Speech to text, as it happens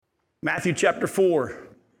Matthew chapter 4.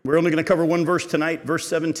 We're only going to cover one verse tonight, verse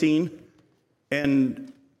 17,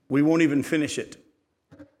 and we won't even finish it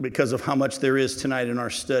because of how much there is tonight in our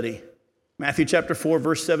study. Matthew chapter 4,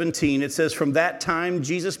 verse 17, it says, "From that time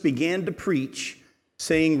Jesus began to preach,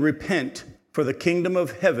 saying, 'Repent, for the kingdom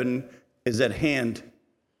of heaven is at hand.'"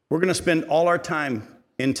 We're going to spend all our time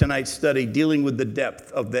in tonight's study dealing with the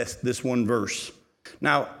depth of this one verse.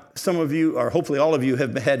 Now, some of you, or hopefully all of you,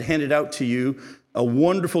 have had handed out to you a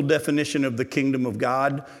wonderful definition of the kingdom of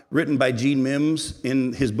God written by Gene Mims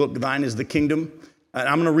in his book, Thine is the Kingdom. And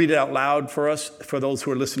I'm going to read it out loud for us, for those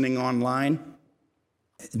who are listening online.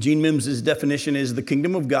 Gene Mims' definition is: the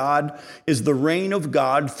kingdom of God is the reign of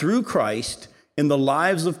God through Christ in the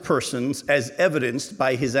lives of persons as evidenced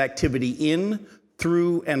by his activity in,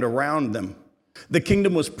 through, and around them. The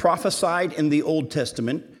kingdom was prophesied in the Old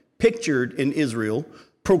Testament, pictured in Israel,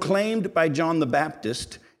 proclaimed by John the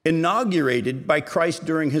Baptist, inaugurated by Christ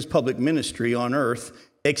during his public ministry on earth,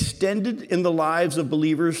 extended in the lives of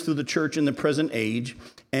believers through the church in the present age,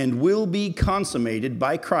 and will be consummated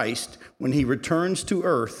by Christ when he returns to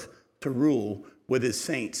earth to rule with his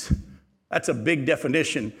saints. That's a big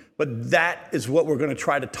definition, but that is what we're going to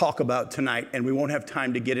try to talk about tonight, and we won't have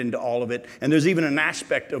time to get into all of it. And there's even an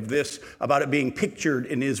aspect of this about it being pictured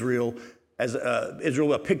in Israel, as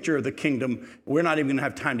Israel, a picture of the kingdom. We're not even going to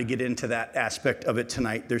have time to get into that aspect of it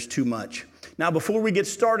tonight. There's too much. Now, before we get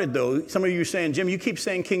started, though, some of you are saying, "Jim, you keep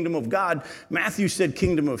saying kingdom of God." Matthew said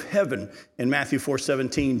kingdom of heaven. In Matthew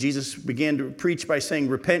 4:17, Jesus began to preach by saying,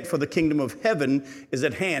 "Repent, for the kingdom of heaven is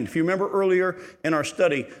at hand." If you remember earlier in our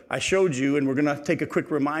study, I showed you, and we're going to take a quick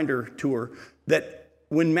reminder tour, that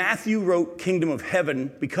when Matthew wrote kingdom of heaven,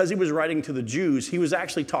 because he was writing to the Jews, he was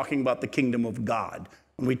actually talking about the kingdom of God.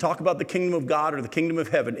 When we talk about the kingdom of God or the kingdom of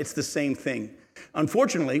heaven, it's the same thing.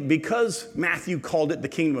 Unfortunately, because Matthew called it the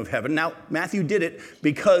kingdom of heaven, now Matthew did it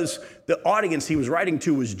because the audience he was writing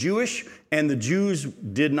to was Jewish, and the Jews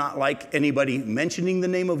did not like anybody mentioning the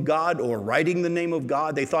name of God or writing the name of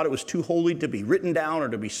God. They thought it was too holy to be written down or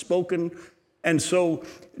to be spoken. And so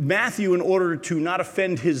Matthew, in order to not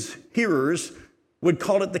offend his hearers, would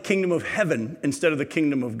call it the kingdom of heaven instead of the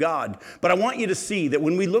kingdom of God. But I want you to see that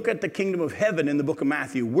when we look at the kingdom of heaven in the book of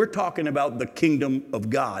Matthew, we're talking about the kingdom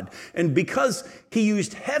of God. And because he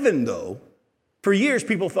used heaven, though, for years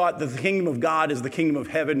people thought that the kingdom of God is the kingdom of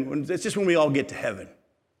heaven. It's just when we all get to heaven.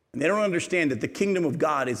 And they don't understand that the kingdom of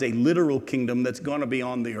God is a literal kingdom that's going to be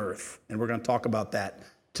on the earth. And we're going to talk about that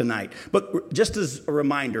tonight. But just as a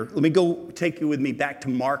reminder, let me take you with me back to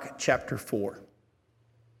Mark chapter 4.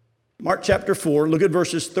 Mark chapter 4, look at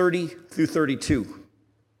verses 30 through 32.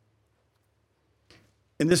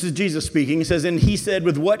 And this is Jesus speaking. He says, "And he said,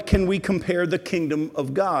 'With what can we compare the kingdom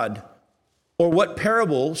of God? Or what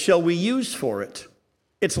parable shall we use for it?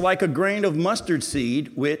 It's like a grain of mustard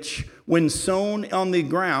seed, which, when sown on the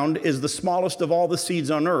ground, is the smallest of all the seeds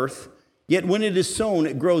on earth. Yet when it is sown,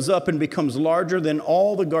 it grows up and becomes larger than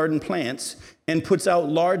all the garden plants and puts out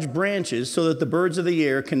large branches so that the birds of the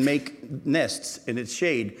air can make nests in its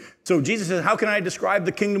shade.'" So Jesus says, how can I describe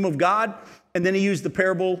the kingdom of God? And then he used the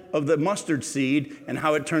parable of the mustard seed and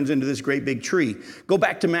how it turns into this great big tree. Go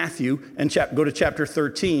back to Matthew and go to chapter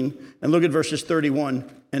 13 and look at verses 31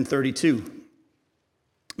 and 32.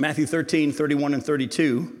 Matthew 13, 31 and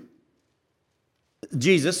 32.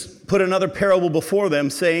 Jesus put another parable before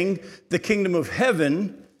them, saying, "The kingdom of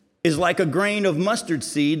heaven is like a grain of mustard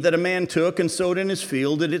seed that a man took and sowed in his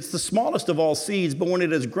field. And it's the smallest of all seeds, but when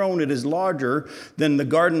it has grown, it is larger than the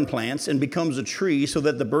garden plants and becomes a tree, so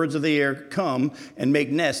that the birds of the air come and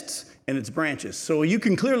make nests in its branches." So you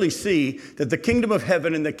can clearly see that the kingdom of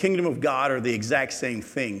heaven and the kingdom of God are the exact same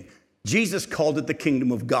thing. Jesus called it the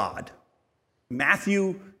kingdom of God.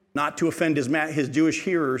 Matthew, not to offend his Jewish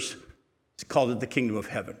hearers, called it the kingdom of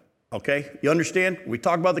heaven. Okay? You understand? We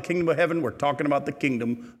talk about the kingdom of heaven, we're talking about the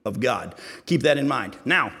kingdom of God. Keep that in mind.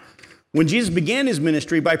 Now, when Jesus began his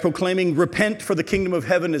ministry by proclaiming, "Repent, for the kingdom of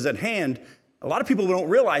heaven is at hand," a lot of people don't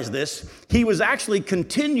realize this. He was actually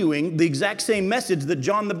continuing the exact same message that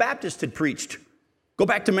John the Baptist had preached. Go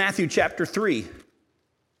back to Matthew chapter 3.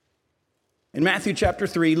 In Matthew chapter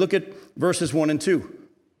 3, look at verses 1 and 2.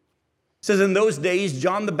 It says, "In those days,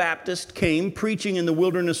 John the Baptist came preaching in the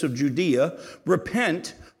wilderness of Judea,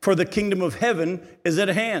 'Repent, for the kingdom of heaven is at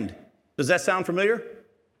hand.'" Does that sound familiar?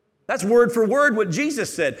 That's word for word what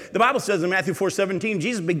Jesus said. The Bible says in Matthew 4:17,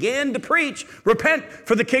 Jesus began to preach, "Repent,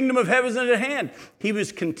 for the kingdom of heaven is at hand." He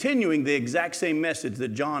was continuing the exact same message that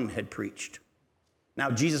John had preached.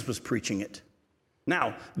 Now, Jesus was preaching it.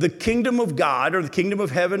 Now, the kingdom of God or the kingdom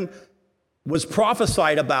of heaven was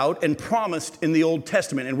prophesied about and promised in the Old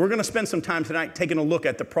Testament. And we're going to spend some time tonight taking a look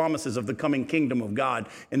at the promises of the coming kingdom of God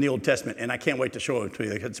in the Old Testament. And I can't wait to show it to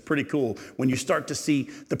you. It's pretty cool when you start to see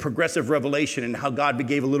the progressive revelation and how God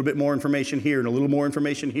gave a little bit more information here and a little more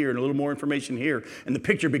information here and a little more information here. And the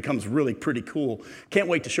picture becomes really pretty cool. Can't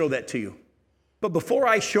wait to show that to you. But before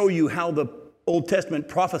I show you how the Old Testament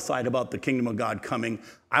prophesied about the kingdom of God coming,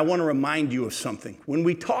 I want to remind you of something. When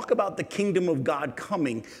we talk about the kingdom of God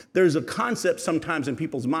coming, there's a concept sometimes in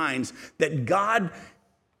people's minds that God,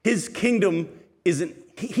 his kingdom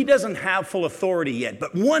he doesn't have full authority yet,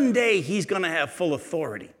 but one day he's going to have full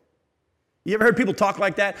authority. You ever heard people talk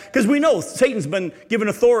like that? Because we know Satan's been given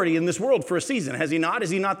authority in this world for a season, has he not? Is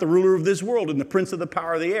he not the ruler of this world and the prince of the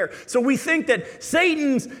power of the air? So we think that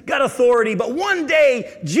Satan's got authority, but one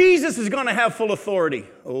day Jesus is going to have full authority.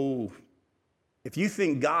 Oh, if you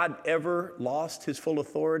think God ever lost his full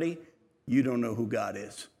authority, you don't know who God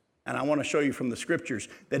is. And I want to show you from the scriptures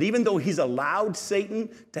that even though he's allowed Satan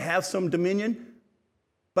to have some dominion,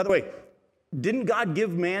 by the way, didn't God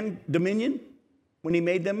give man dominion when he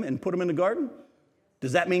made them and put them in the garden?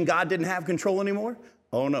 Does that mean God didn't have control anymore?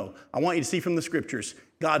 Oh no. I want you to see from the scriptures,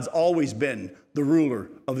 God's always been the ruler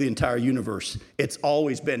of the entire universe. It's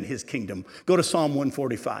always been his kingdom. Go to Psalm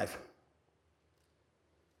 145.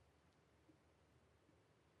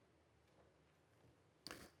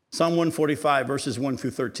 Psalm 145, verses 1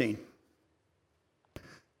 through 13.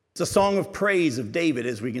 It's a song of praise of David,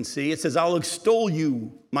 as we can see. It says, I'll extol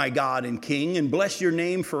you, my God and King, and bless your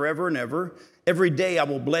name forever and ever. Every day I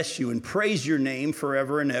will bless you and praise your name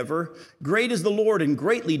forever and ever. Great is the Lord and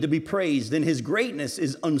greatly to be praised, and his greatness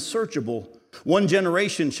is unsearchable. One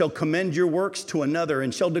generation shall commend your works to another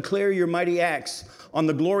and shall declare your mighty acts on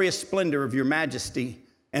the glorious splendor of your majesty.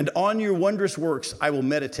 And on your wondrous works I will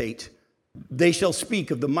meditate. They shall speak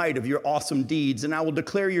of the might of your awesome deeds, and I will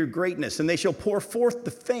declare your greatness, and they shall pour forth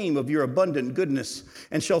the fame of your abundant goodness,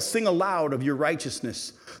 and shall sing aloud of your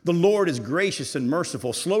righteousness. The Lord is gracious and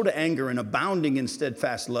merciful, slow to anger, and abounding in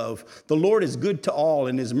steadfast love. The Lord is good to all,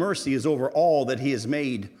 and his mercy is over all that he has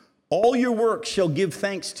made. All your works shall give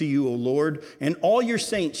thanks to you, O Lord, and all your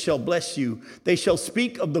saints shall bless you. They shall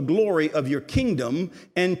speak of the glory of your kingdom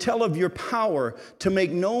and tell of your power to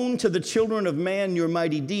make known to the children of man your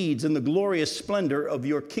mighty deeds and the glorious splendor of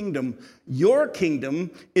your kingdom. Your kingdom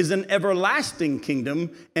is an everlasting kingdom,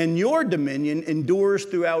 and your dominion endures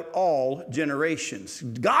throughout all generations.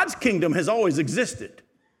 God's kingdom has always existed.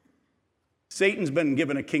 Satan's been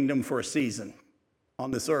given a kingdom for a season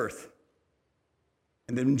on this earth.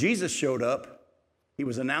 And then when Jesus showed up, he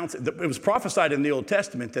was announced, it was prophesied in the Old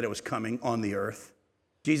Testament that it was coming on the earth.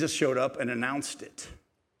 Jesus showed up and announced it,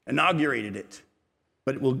 inaugurated it.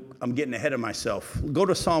 But I'm getting ahead of myself. Go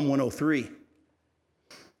to Psalm 103.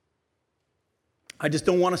 I just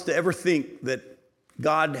don't want us to ever think that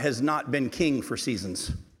God has not been king for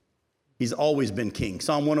seasons. He's always been king.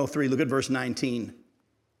 Psalm 103, look at verse 19.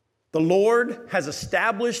 The Lord has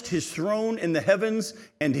established his throne in the heavens,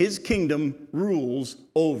 and his kingdom rules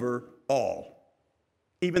over all.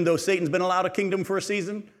 Even though Satan's been allowed a kingdom for a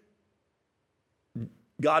season,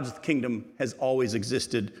 God's kingdom has always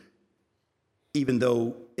existed, even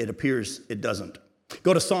though it appears it doesn't.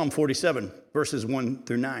 Go to Psalm 47, verses 1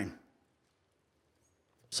 through 9.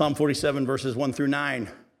 Psalm 47, verses 1 through 9.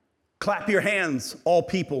 Clap your hands, all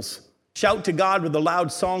peoples. Shout to God with the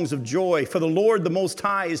loud songs of joy, for the Lord the Most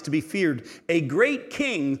High is to be feared, a great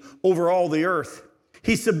king over all the earth.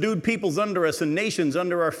 He subdued peoples under us and nations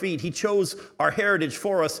under our feet. He chose our heritage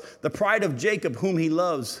for us, the pride of Jacob whom he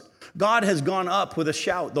loves. God has gone up with a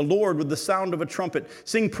shout, the Lord with the sound of a trumpet.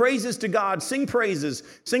 Sing praises to God, sing praises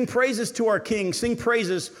to our King, sing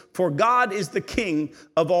praises, for God is the King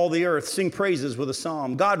of all the earth. Sing praises with a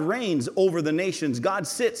psalm. God reigns over the nations. God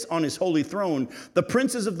sits on his holy throne. The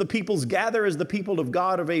princes of the peoples gather as the people of the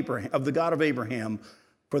God of Abraham.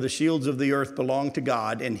 For the shields of the earth belong to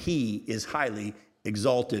God, and he is highly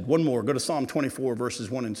exalted. One more, go to Psalm 24, verses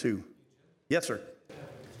 1 and 2. Yes, sir.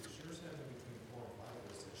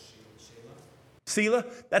 Selah,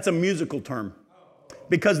 that's a musical term.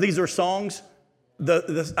 Because these are songs,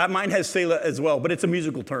 mine has Selah as well, but it's a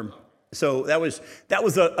musical term. So that was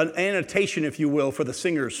an annotation, if you will, for the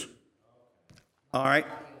singers. All right.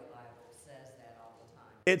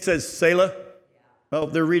 It says Selah. Oh,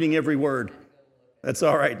 they're reading every word. That's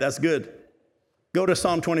all right. That's good. Go to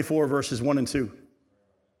Psalm 24, verses 1 and 2.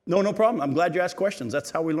 No problem. I'm glad you asked questions.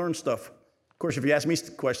 That's how we learn stuff. Of course, if you ask me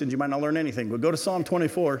questions, you might not learn anything. But go to Psalm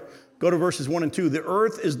 24. Go to verses 1 and 2. The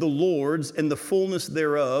earth is the Lord's and the fullness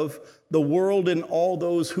thereof, the world and all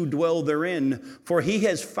those who dwell therein. For he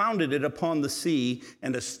has founded it upon the sea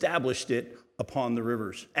and established it upon the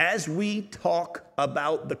rivers. As we talk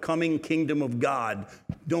about the coming kingdom of God,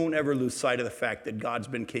 don't ever lose sight of the fact that God's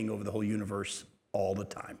been king over the whole universe all the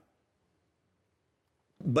time.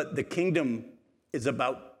 But the kingdom is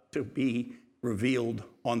about to be revealed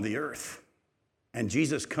on the earth. And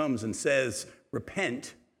Jesus comes and says,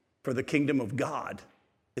 repent, for the kingdom of God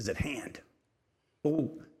is at hand.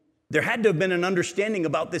 Well, there had to have been an understanding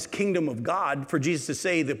about this kingdom of God for Jesus to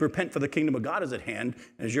say that repent, for the kingdom of God is at hand.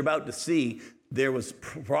 And as you're about to see, there was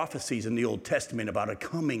prophecies in the Old Testament about a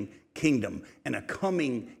coming kingdom and a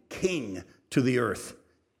coming king to the earth.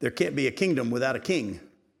 There can't be a kingdom without a king.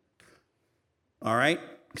 All right?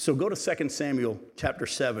 So go to 2 Samuel chapter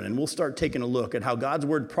 7, and we'll start taking a look at how God's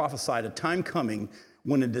word prophesied a time coming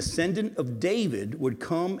when a descendant of David would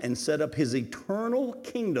come and set up his eternal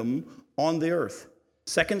kingdom on the earth.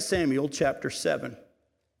 2 Samuel chapter 7. I'm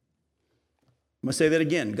going to say that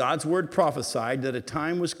again. God's word prophesied that a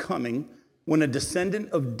time was coming when a descendant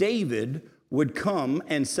of David would come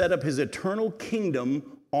and set up his eternal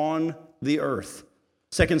kingdom on the earth.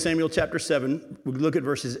 2 Samuel chapter 7, we look at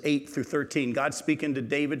verses 8 through 13. God speaking to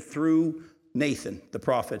David through Nathan, the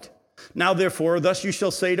prophet. Now therefore, thus you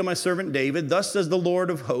shall say to my servant David, thus says the Lord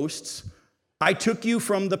of hosts, I took you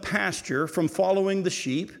from the pasture, from following the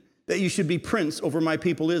sheep, that you should be prince over my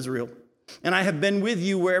people Israel. And I have been with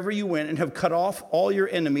you wherever you went and have cut off all your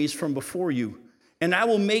enemies from before you. And I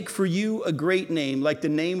will make for you a great name, like the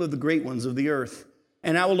name of the great ones of the earth.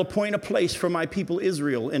 And I will appoint a place for my people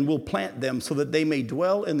Israel and will plant them so that they may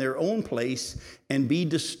dwell in their own place and be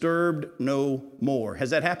disturbed no more. Has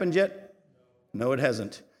that happened yet? No, it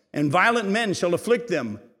hasn't. And violent men shall afflict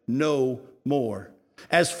them no more.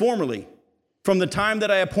 As formerly, from the time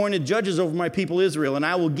that I appointed judges over my people Israel, and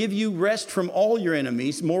I will give you rest from all your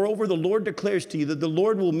enemies. Moreover, the Lord declares to you that the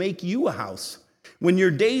Lord will make you a house. When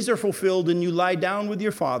your days are fulfilled and you lie down with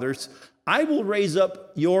your fathers, I will raise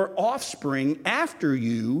up your offspring after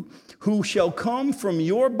you, who shall come from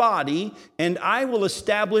your body, and I will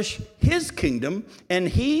establish his kingdom, and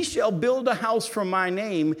he shall build a house for my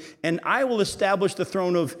name, and I will establish the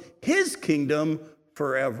throne of his kingdom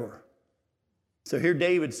forever. So here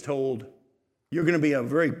David's told, you're going to be a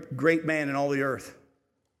very great man in all the earth.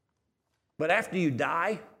 But after you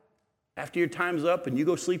die, after your time's up and you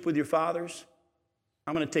go sleep with your fathers,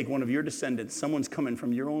 I'm going to take one of your descendants, someone's coming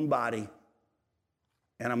from your own body,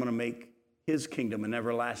 and I'm going to make his kingdom an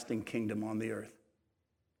everlasting kingdom on the earth.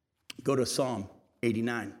 Go to Psalm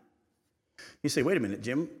 89. You say, wait a minute,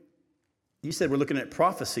 Jim. You said we're looking at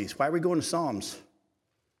prophecies. Why are we going to Psalms?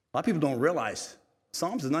 A lot of people don't realize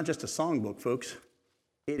Psalms is not just a songbook, folks.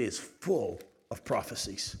 It is full of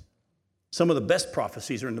prophecies. Some of the best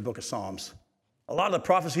prophecies are in the book of Psalms. A lot of the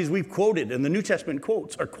prophecies we've quoted and the New Testament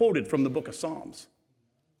quotes are quoted from the book of Psalms.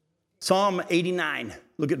 Psalm 89,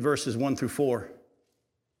 look at verses 1 through 4.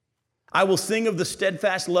 I will sing of the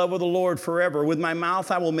steadfast love of the Lord forever. With my mouth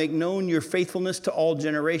I will make known your faithfulness to all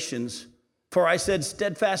generations. For I said,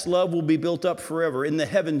 steadfast love will be built up forever. In the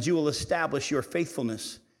heavens you will establish your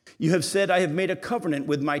faithfulness. You have said, I have made a covenant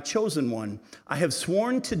with my chosen one. I have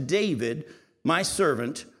sworn to David, my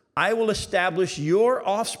servant, I will establish your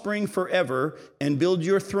offspring forever and build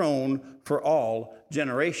your throne for all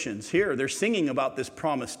generations. Here, they're singing about this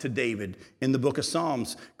promise to David in the book of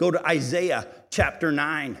Psalms. Go to Isaiah chapter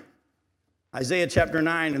 9. Isaiah chapter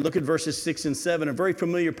 9, and look at verses 6 and 7, a very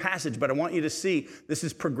familiar passage, but I want you to see this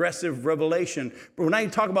is progressive revelation. But when I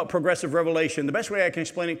talk about progressive revelation, the best way I can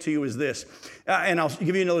explain it to you is this, and I'll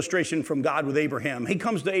give you an illustration from God with Abraham. He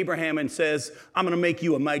comes to Abraham and says, I'm going to make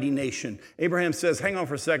you a mighty nation. Abraham says, hang on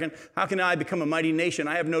for a second, how can I become a mighty nation?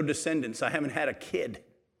 I have no descendants. I haven't had a kid.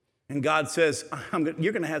 And God says,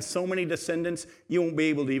 you're going to have so many descendants, you won't be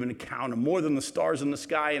able to even count them, more than the stars in the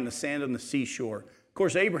sky and the sand on the seashore. Of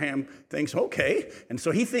course, Abraham thinks, okay. And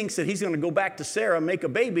so he thinks that he's going to go back to Sarah and make a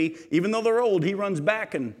baby. Even though they're old, he runs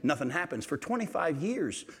back and nothing happens. For 25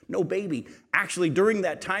 years, no baby. Actually, during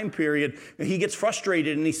that time period, he gets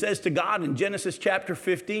frustrated and he says to God in Genesis chapter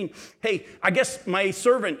 15, hey, I guess my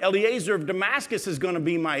servant Eliezer of Damascus is going to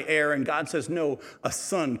be my heir. And God says, no, a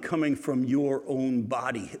son coming from your own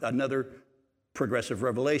body. Another progressive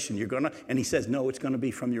revelation. And he says, no, it's going to be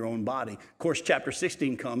from your own body. Of course, chapter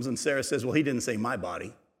 16 comes and Sarah says, well, he didn't say my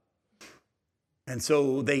body. And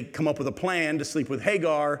so they come up with a plan to sleep with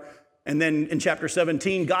Hagar. And then in chapter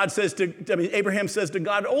 17, Abraham says to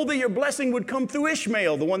God, oh, that your blessing would come through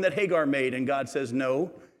Ishmael, the one that Hagar made. And God says,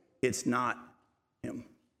 no, it's not him.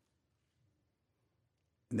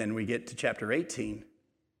 And then we get to chapter 18,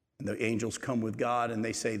 and the angels come with God and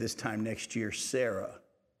they say, this time next year, Sarah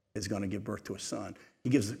is going to give birth to a son. He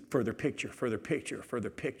gives further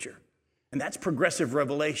picture. And that's progressive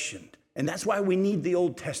revelation. And that's why we need the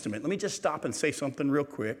Old Testament. Let me just stop and say something real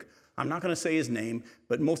quick. I'm not going to say his name,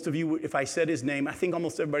 but most of you, if I said his name, I think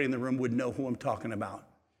almost everybody in the room would know who I'm talking about.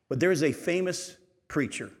 But there is a famous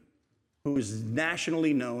preacher who is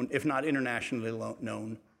nationally known, if not internationally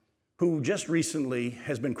known, who just recently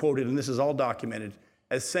has been quoted, and this is all documented,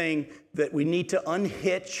 as saying that we need to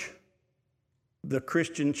unhitch the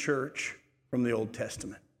Christian church from the Old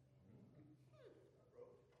Testament.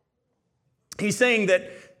 He's saying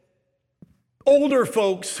that older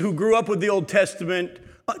folks who grew up with the Old Testament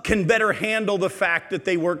can better handle the fact that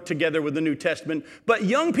they work together with the New Testament. But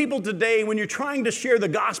young people today, when you're trying to share the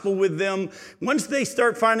gospel with them, once they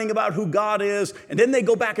start finding about who God is, and then they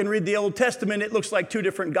go back and read the Old Testament, it looks like two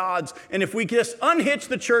different gods. And if we just unhitch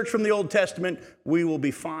the church from the Old Testament, we will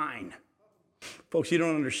be fine. Folks, you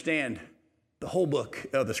don't understand the whole book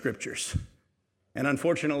of the Scriptures. And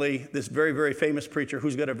unfortunately, this very, very famous preacher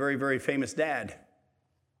who's got a very, very famous dad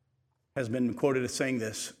has been quoted as saying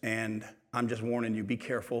this, and I'm just warning you, be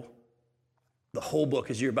careful. The whole book,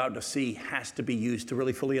 as you're about to see, has to be used to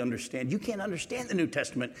really fully understand. You can't understand the New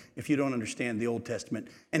Testament if you don't understand the Old Testament.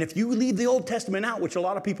 And if you leave the Old Testament out, which a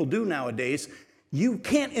lot of people do nowadays, you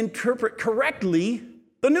can't interpret correctly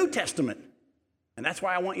the New Testament. And that's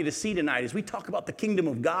why I want you to see tonight, as we talk about the kingdom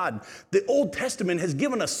of God, the Old Testament has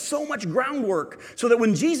given us so much groundwork so that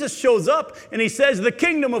when Jesus shows up and he says the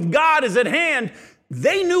kingdom of God is at hand,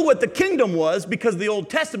 they knew what the kingdom was because the Old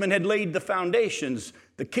Testament had laid the foundations.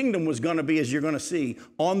 The kingdom was going to be, as you're going to see,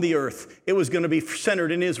 on the earth. It was going to be centered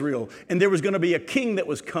in Israel. And there was going to be a king that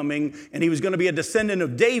was coming, and he was going to be a descendant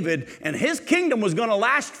of David, and his kingdom was going to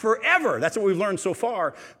last forever. That's what we've learned so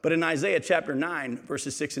far. But in Isaiah chapter 9,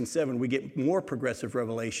 verses 6 and 7, we get more progressive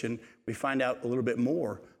revelation. We find out a little bit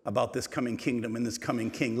more about this coming kingdom and this coming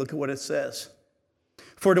king. Look at what it says.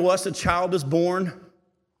 For to us a child is born,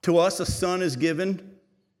 to us a son is given,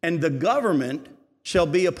 and the government shall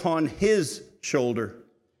be upon his shoulder.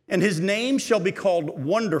 And his name shall be called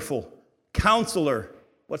Wonderful, Counselor.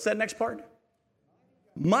 What's that next part?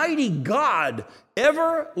 Mighty God,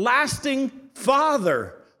 Everlasting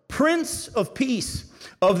Father, Prince of Peace.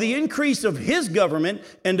 Of the increase of his government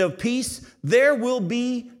and of peace, there will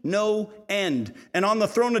be no end. And on the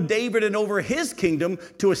throne of David and over his kingdom,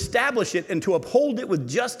 to establish it and to uphold it with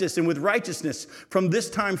justice and with righteousness from this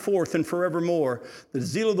time forth and forevermore. The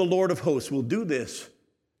zeal of the Lord of hosts will do this.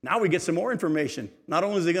 Now we get some more information. Not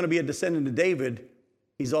only is he going to be a descendant of David,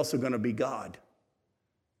 he's also going to be God.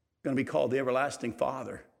 Going to be called the Everlasting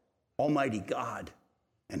Father, Almighty God.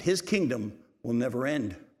 And his kingdom will never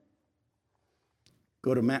end.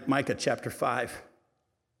 Go to Micah chapter 5.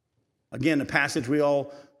 Again, a passage we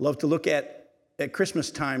all love to look at Christmas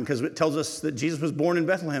time because it tells us that Jesus was born in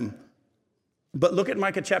Bethlehem. But look at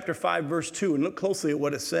Micah chapter 5, verse 2, and look closely at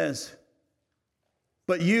what it says.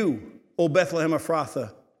 But you, O Bethlehem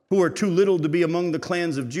Ephrathah, who are too little to be among the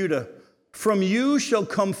clans of Judah, from you shall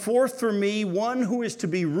come forth for me one who is to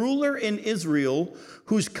be ruler in Israel,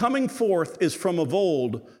 whose coming forth is from of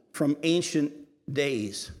old, from ancient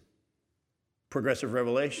days. Progressive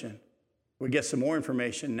revelation. We get some more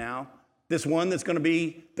information now. This one that's going to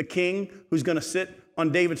be the king, who's going to sit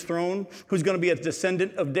on David's throne, who's going to be a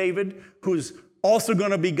descendant of David, who's also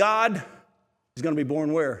going to be God, he's going to be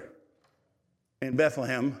born where? In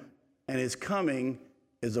Bethlehem. And his coming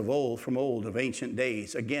is of old, from old, of ancient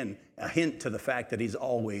days. Again, a hint to the fact that he's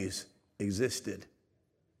always existed.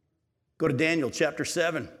 Go to Daniel chapter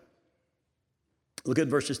 7. Look at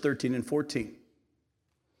verses 13 and 14.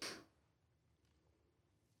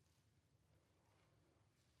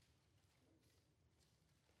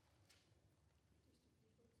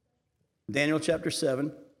 Daniel chapter 7,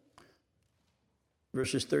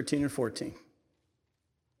 verses 13 and 14.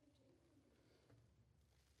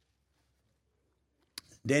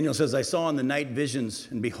 Daniel says, I saw in the night visions,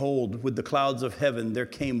 and behold, with the clouds of heaven, there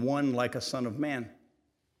came one like a son of man.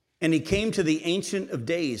 And he came to the Ancient of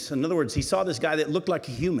Days. In other words, he saw this guy that looked like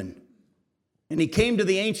a human. And he came to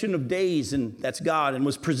the Ancient of Days, and that's God, and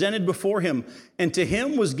was presented before him. And to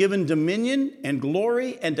him was given dominion and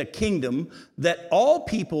glory and a kingdom, that all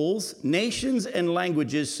peoples, nations, and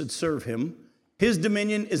languages should serve him. His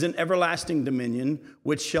dominion is an everlasting dominion,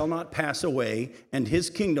 which shall not pass away, and his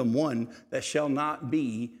kingdom one that shall not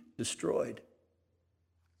be destroyed.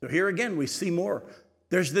 So here again, we see more.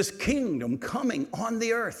 There's this kingdom coming on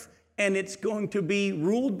the earth. And it's going to be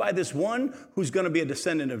ruled by this one who's going to be a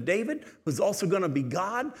descendant of David, who's also going to be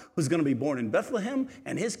God, who's going to be born in Bethlehem,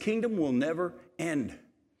 and his kingdom will never end.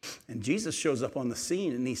 And Jesus shows up on the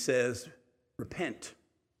scene and he says, repent.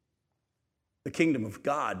 The kingdom of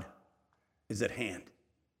God is at hand.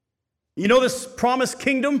 You know this promised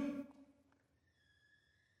kingdom?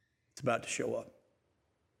 about to show up.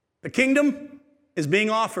 The kingdom is being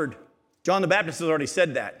offered. John the Baptist has already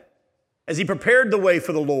said that. As he prepared the way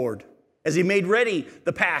for the Lord, as he made ready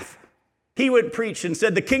the path, he would preach and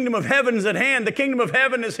said, the kingdom of heaven is at hand. The kingdom of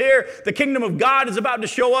heaven is here. The kingdom of God is about to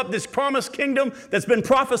show up. This promised kingdom that's been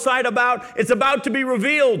prophesied about, it's about to be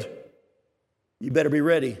revealed. You better be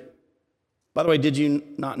ready. By the way, did you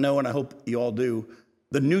not know, and I hope you all do,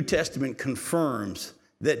 the New Testament confirms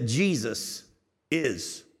that Jesus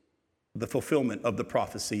is the fulfillment of the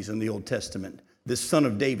prophecies in the Old Testament. This son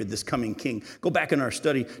of David, this coming king. Go back in our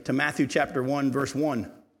study to Matthew chapter 1, verse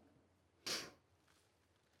 1.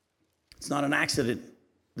 It's not an accident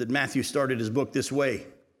that Matthew started his book this way.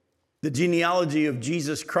 The genealogy of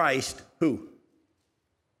Jesus Christ, who?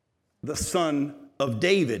 The son of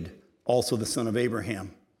David, also the son of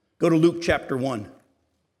Abraham. Go to Luke chapter 1.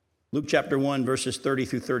 Luke chapter 1, verses 30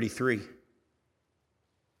 through 33.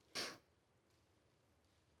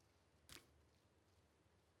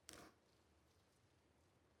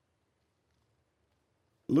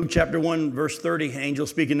 Luke chapter 1, verse 30, angel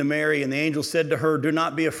speaking to Mary, and the angel said to her, do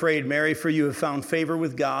not be afraid, Mary, for you have found favor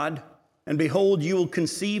with God. And behold, you will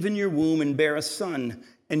conceive in your womb and bear a son,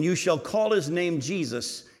 and you shall call his name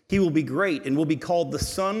Jesus. He will be great and will be called the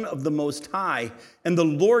Son of the Most High. And the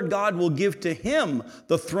Lord God will give to him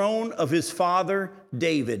the throne of his father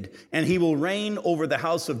David, and he will reign over the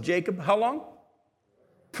house of Jacob. How long?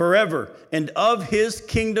 Forever. And of his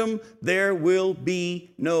kingdom there will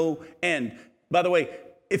be no end. By the way,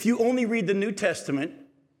 if you only read the New Testament,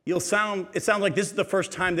 it sounds like this is the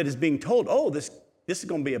first time that is being told, oh, this is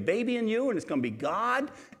going to be a baby in you, and it's going to be God,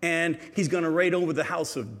 and he's going to reign over the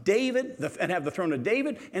house of David and have the throne of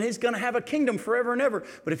David, and he's going to have a kingdom forever and ever.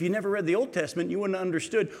 But if you never read the Old Testament, you wouldn't have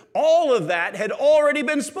understood. All of that had already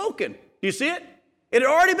been spoken. Do you see it? It had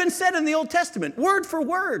already been said in the Old Testament, word for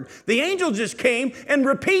word. The angel just came and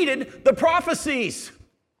repeated the prophecies.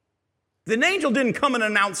 The angel didn't come and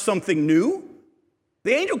announce something new.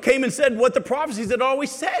 The angel came and said what the prophecies had always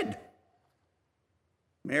said.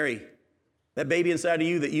 Mary, that baby inside of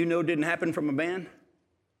you that you know didn't happen from a man,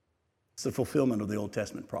 it's the fulfillment of the Old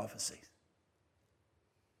Testament prophecies.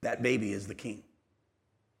 That baby is the king.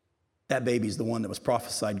 That baby is the one that was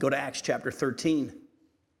prophesied. Go to Acts chapter 13.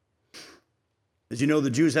 As you know, the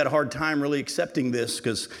Jews had a hard time really accepting this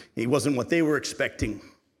because he wasn't what they were expecting.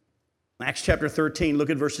 Acts chapter 13, look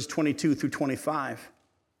at verses 22 through 25.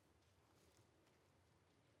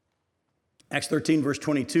 Acts 13, verse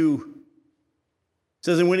 22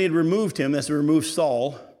 says, and when he had removed him, that's to remove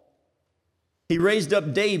Saul, he raised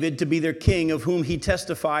up David to be their king, of whom he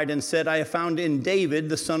testified and said, I have found in David,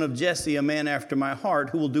 the son of Jesse, a man after my heart,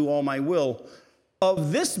 who will do all my will.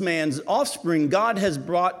 Of this man's offspring, God has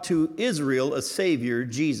brought to Israel a Savior,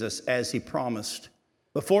 Jesus, as he promised.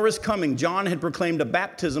 Before his coming, John had proclaimed a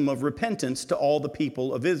baptism of repentance to all the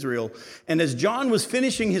people of Israel. And as John was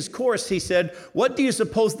finishing his course, he said, what do you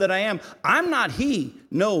suppose that I am? I'm not he.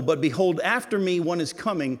 No, but behold, after me one is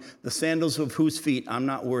coming, the sandals of whose feet I'm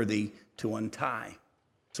not worthy to untie.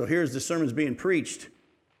 So here's the sermon's being preached.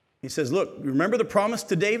 He says, look, remember the promise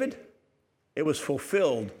to David? It was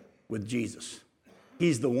fulfilled with Jesus.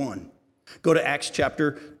 He's the one. Go to Acts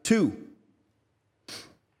chapter 2.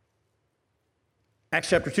 Acts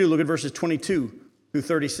chapter 2, look at verses 22 through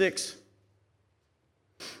 36.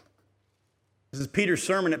 This is Peter's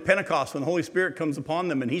sermon at Pentecost when the Holy Spirit comes upon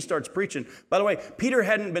them and he starts preaching. By the way, Peter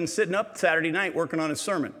hadn't been sitting up Saturday night working on his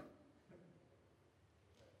sermon.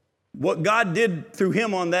 What God did through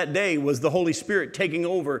him on that day was the Holy Spirit taking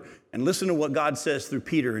over. And listen to what God says through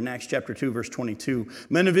Peter in Acts chapter 2, verse 22.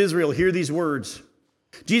 Men of Israel, hear these words.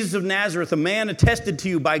 Jesus of Nazareth, a man attested to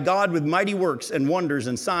you by God with mighty works and wonders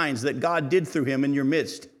and signs that God did through him in your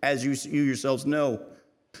midst, as you yourselves know.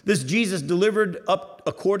 This Jesus delivered up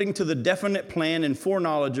according to the definite plan and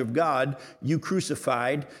foreknowledge of God, you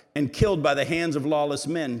crucified and killed by the hands of lawless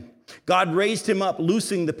men. God raised him up,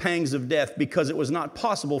 loosing the pangs of death, because it was not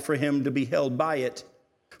possible for him to be held by it.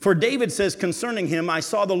 For David says concerning him, I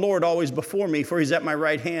saw the Lord always before me, for he's at my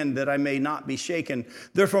right hand, that I may not be shaken.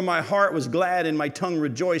 Therefore my heart was glad and my tongue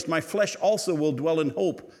rejoiced. My flesh also will dwell in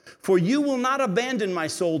hope. For you will not abandon my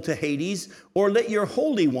soul to Hades, or let your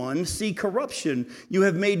Holy One see corruption. You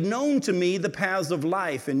have made known to me the paths of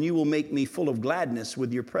life, and you will make me full of gladness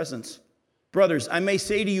with your presence. Brothers, I may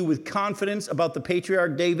say to you with confidence about the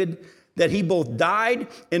patriarch David, that he both died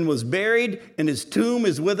and was buried, and his tomb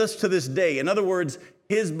is with us to this day. In other words,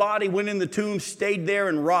 his body went in the tomb, stayed there,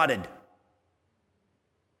 and rotted.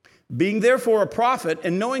 Being therefore a prophet,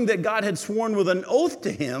 and knowing that God had sworn with an oath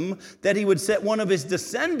to him that he would set one of his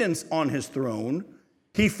descendants on his throne,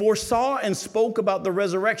 he foresaw and spoke about the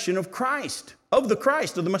resurrection of Christ, of the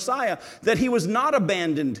Christ, of the Messiah, that he was not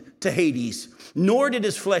abandoned to Hades, nor did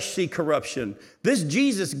his flesh see corruption. This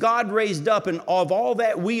Jesus God raised up, and of all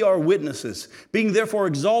that we are witnesses, being therefore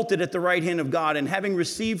exalted at the right hand of God, and having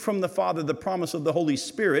received from the Father the promise of the Holy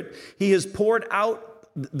Spirit, he has poured out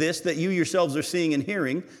this that you yourselves are seeing and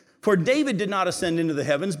hearing. For David did not ascend into the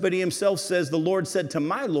heavens, but he himself says, the Lord said to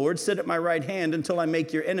my Lord, sit at my right hand until I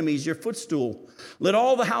make your enemies your footstool. Let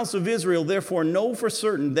all the house of Israel therefore know for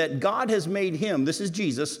certain that God has made him, this is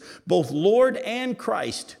Jesus, both Lord and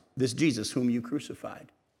Christ, this Jesus whom you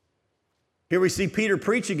crucified. Here we see Peter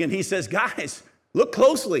preaching, and he says, guys, look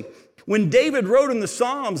closely. When David wrote in the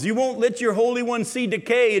Psalms, you won't let your Holy One see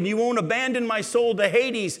decay, and you won't abandon my soul to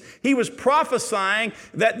Hades, he was prophesying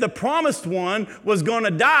that the promised one was going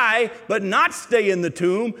to die, but not stay in the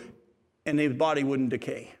tomb, and his body wouldn't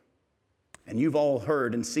decay. And you've all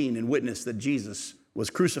heard and seen and witnessed that Jesus was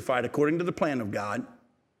crucified according to the plan of God,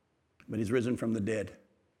 but he's risen from the dead.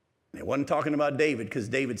 And it wasn't talking about David, because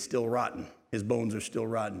David's still rotten. His bones are still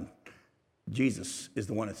rotten. Jesus is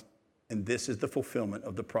the one that's, and this is the fulfillment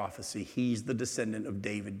of the prophecy. He's the descendant of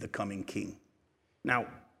David, the coming king. Now,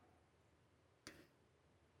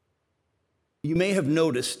 you may have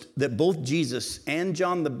noticed that both Jesus and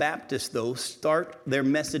John the Baptist, though, start their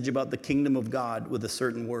message about the kingdom of God with a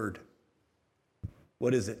certain word.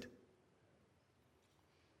 What is it?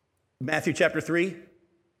 Matthew chapter 3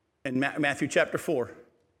 and Matthew chapter 4.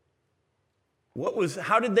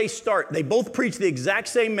 How did they start? They both preached the exact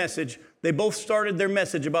same message. They both started their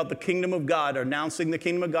message about the kingdom of God, announcing the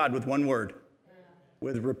kingdom of God with one word,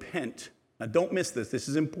 with repent. Now don't miss this. This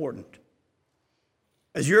is important.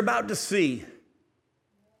 As you're about to see,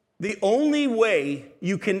 the only way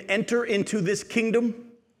you can enter into this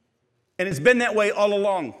kingdom, and it's been that way all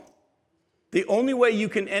along, the only way you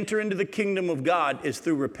can enter into the kingdom of God is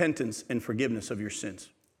through repentance and forgiveness of your sins.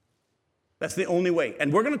 That's the only way.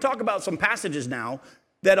 And we're going to talk about some passages now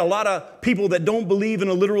that a lot of people that don't believe in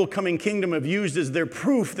a literal coming kingdom have used as their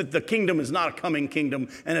proof that the kingdom is not a coming kingdom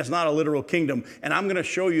and it's not a literal kingdom. And I'm going to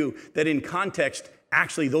show you that in context,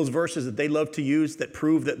 actually those verses that they love to use that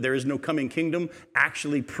prove that there is no coming kingdom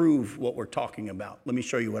actually prove what we're talking about. Let me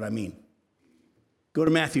show you what I mean. Go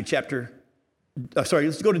to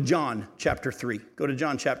let's go to John chapter 3. Go to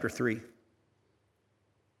John chapter 3.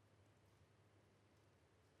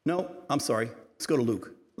 No, I'm sorry. Let's go to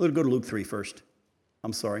Luke. Let's go to Luke 3 first.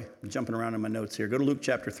 I'm sorry. I'm jumping around in my notes here. Go to Luke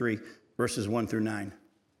chapter 3, verses 1 through 9.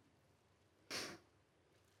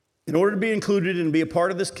 In order to be included and be a part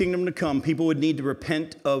of this kingdom to come, people would need to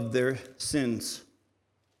repent of their sins.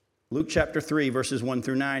 Luke chapter 3, verses 1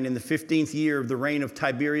 through 9. In the 15th year of the reign of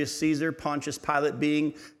Tiberius Caesar, Pontius Pilate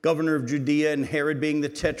being governor of Judea, and Herod being the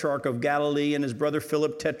tetrarch of Galilee, and his brother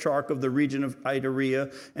Philip, tetrarch of the region of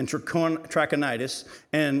Iturea and Trachonitis,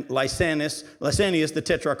 and Lysanias, the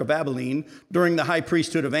tetrarch of Abilene, during the high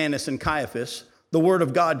priesthood of Annas and Caiaphas, the word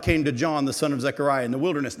of God came to John, the son of Zechariah, in the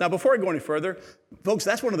wilderness. Now, before I go any further, folks,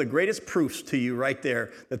 that's one of the greatest proofs to you right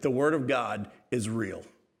there that the word of God is real.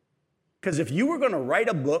 Because if you were going to write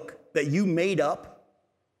a book that you made up,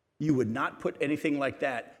 you would not put anything like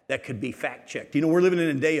that could be fact-checked. You know, we're living in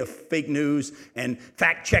a day of fake news and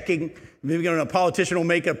fact-checking. Maybe a politician will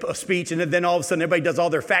make a speech, and then all of a sudden everybody does all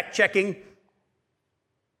their fact-checking.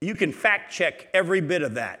 You can fact-check every bit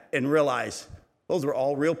of that and realize those were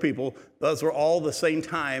all real people. Those were all the same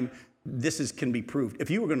time. Can be proved. If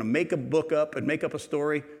you were going to make a book up and make up a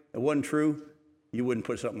story that wasn't true, you wouldn't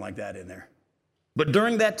put something like that in there. But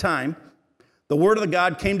during that time, the word of the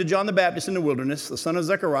God came to John the Baptist in the wilderness, the son of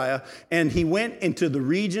Zechariah, and he went into the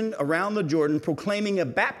region around the Jordan proclaiming a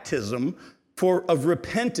baptism of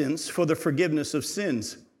repentance for the forgiveness of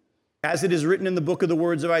sins. As it is written in the book of the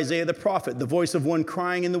words of Isaiah the prophet, the voice of one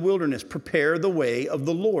crying in the wilderness, prepare the way of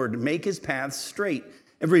the Lord, make his paths straight.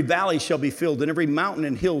 Every valley shall be filled, and every mountain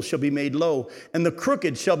and hill shall be made low, and the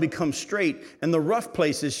crooked shall become straight, and the rough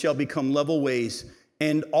places shall become level ways,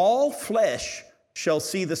 and all flesh shall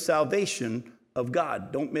see the salvation of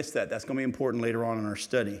God. Don't miss that. That's going to be important later on in our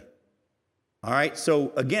study. All right,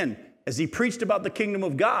 so again, as he preached about the kingdom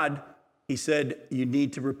of God, he said you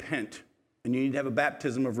need to repent, and you need to have a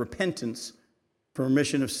baptism of repentance for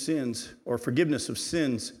remission of sins or forgiveness of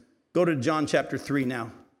sins. Go to John chapter 3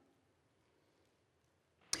 now.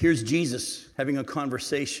 Here's Jesus having a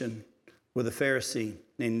conversation with a Pharisee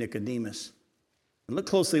named Nicodemus. And look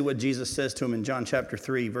closely what Jesus says to him in John chapter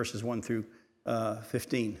 3, verses 1 through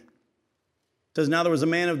 15. It says, now there was a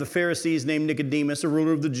man of the Pharisees named Nicodemus, a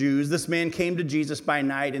ruler of the Jews. This man came to Jesus by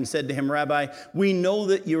night and said to him, Rabbi, we know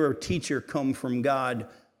that you're a teacher come from God,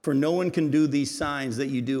 for no one can do these signs that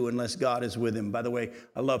you do unless God is with him. By the way,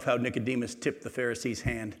 I love how Nicodemus tipped the Pharisee's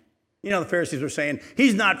hand. You know, the Pharisees were saying,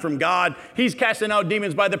 he's not from God. He's casting out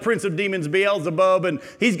demons by the prince of demons, Beelzebub, and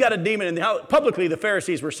he's got a demon. And publicly, the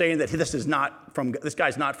Pharisees were saying that this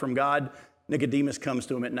guy's not from God. Nicodemus comes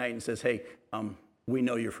to him at night and says, hey, we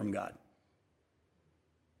know you're from God.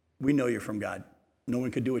 We know you're from God. No one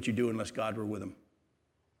could do what you do unless God were with him.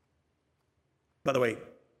 By the way,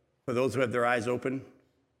 for those who have their eyes open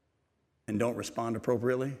and don't respond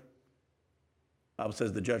appropriately, the Bible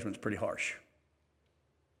says the judgment's pretty harsh.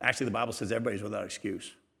 Actually, the Bible says everybody's without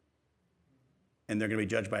excuse. And they're going to be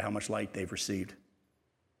judged by how much light they've received.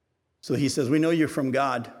 So he says, we know you're from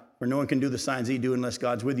God, for no one can do the signs you do unless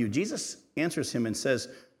God's with you. Jesus answers him and says,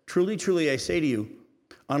 truly, truly, I say to you,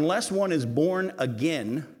 unless one is born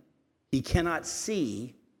again, he cannot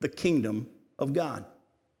see the kingdom of God.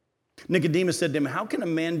 Nicodemus said to him, how can a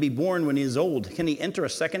man be born when he is old? Can he enter a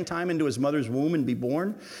second time into his mother's womb and be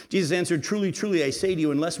born? Jesus answered, truly, truly, I say to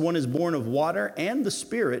you, unless one is born of water and the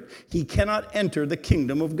Spirit, he cannot enter the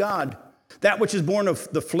kingdom of God. That which is born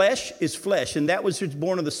of the flesh is flesh, and that which is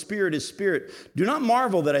born of the Spirit is spirit. Do not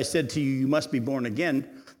marvel that I said to you, you must be born again.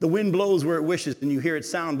 The wind blows where it wishes, and you hear its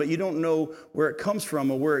sound, but you don't know where it comes from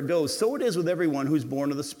or where it goes. So it is with everyone who's born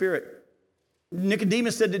of the Spirit.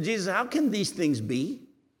 Nicodemus said to Jesus, how can these things be?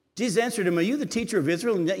 Jesus answered him, are you the teacher of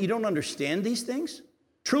Israel, and yet you don't understand these things?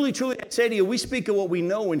 Truly, truly, I say to you, we speak of what we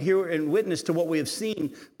know and hear and witness to what we have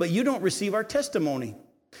seen, but you don't receive our testimony.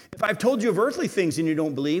 If I've told you of earthly things and you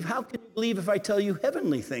don't believe, how can you believe if I tell you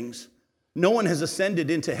heavenly things? No one has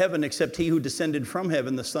ascended into heaven except he who descended from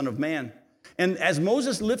heaven, the Son of Man. And as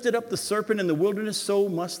Moses lifted up the serpent in the wilderness, so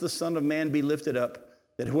must the Son of Man be lifted up,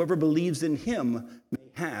 that whoever believes in him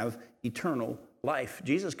may have eternal life.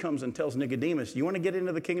 Jesus comes and tells Nicodemus, you want to get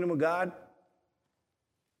into the kingdom of God?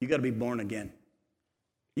 You got to be born again.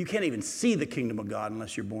 You can't even see the kingdom of God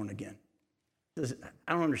unless you're born again. He says,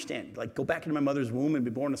 I don't understand. Like, go back into my mother's womb and be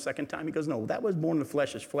born a second time? He goes, no, that was born of the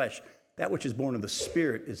flesh is flesh. That which is born of the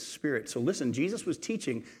Spirit is spirit. So listen, Jesus was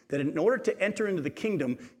teaching that in order to enter into the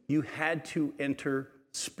kingdom, you had to enter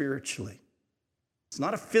spiritually. It's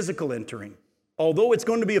not a physical entering. Although it's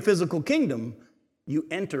going to be a physical kingdom, you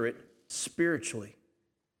enter it spiritually.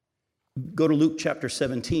 Go to Luke chapter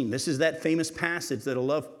 17. This is that famous passage that a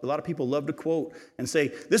lot of people love to quote and say,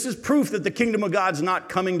 this is proof that the kingdom of God's not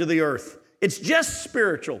coming to the earth. It's just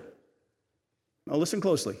spiritual. Now listen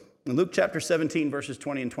closely. In Luke chapter 17, verses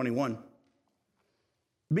 20 and 21,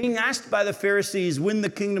 being asked by the Pharisees when the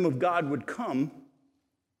kingdom of God would come,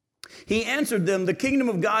 he answered them, the kingdom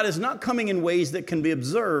of God is not coming in ways that can be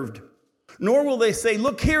observed. Nor will they say,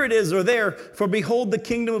 look, here it is, or there, for behold, the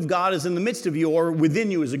kingdom of God is in the midst of you, or within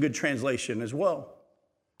you is a good translation as well.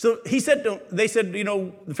 So they said,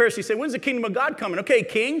 the Pharisees said, when's the kingdom of God coming? Okay,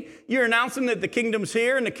 king, you're announcing that the kingdom's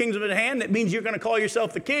here and the kingdom's at hand. That means you're going to call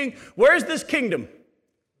yourself the king. Where's this kingdom?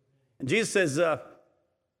 And Jesus says,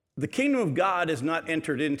 the kingdom of God is not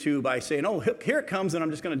entered into by saying, oh, here it comes, and I'm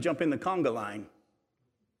just going to jump in the conga line.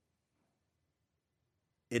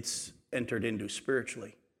 It's entered into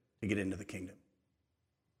spiritually to get into the kingdom.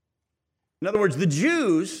 In other words, the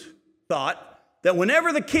Jews thought that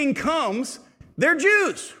whenever the king comes, they're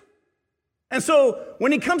Jews. And so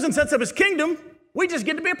when he comes and sets up his kingdom, we just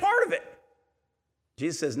get to be a part of it.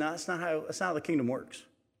 Jesus says, no, that's not how the kingdom works.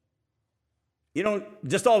 You don't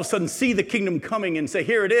just all of a sudden see the kingdom coming and say,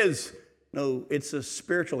 here it is. No, it's a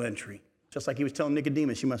spiritual entry. Just like he was telling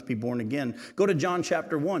Nicodemus, you must be born again. Go to John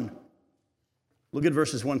chapter 1. Look at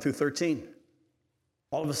verses 1 through 13.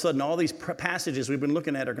 All of a sudden, all these passages we've been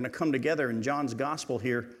looking at are going to come together in John's gospel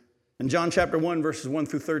here. In John chapter 1, verses 1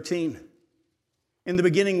 through 13. In the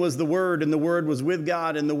beginning was the Word, and the Word was with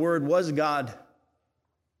God, and the Word was God.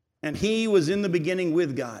 And he was in the beginning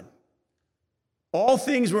with God. All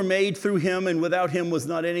things were made through him, and without him was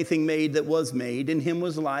not anything made that was made. In him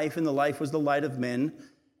was life, and the life was the light of men.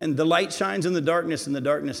 And the light shines in the darkness, and the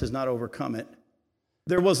darkness has not overcome it.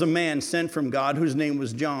 There was a man sent from God whose name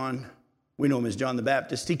was John. We know him as John the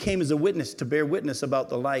Baptist. He came as a witness to bear witness about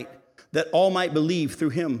the light, that all might believe through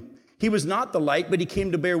him. He was not the light, but he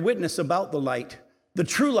came to bear witness about the light. The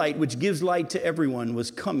true light, which gives light to everyone, was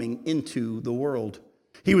coming into the world.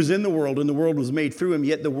 He was in the world, and the world was made through him,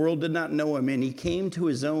 yet the world did not know him. And he came to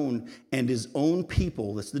his own, and his own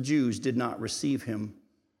people, that's the Jews, did not receive him.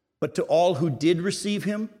 But to all who did receive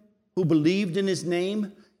him, who believed in his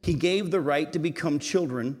name, he gave the right to become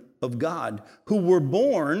children of God, who were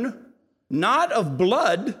born not of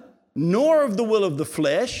blood, nor of the will of the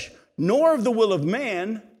flesh, nor of the will of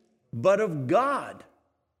man, but of God.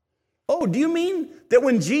 Oh, do you mean that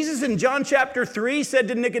when Jesus in John chapter 3 said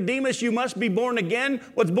to Nicodemus, you must be born again,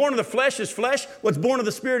 what's born of the flesh is flesh, what's born of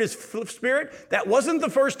the spirit is spirit? That wasn't the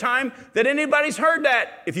first time that anybody's heard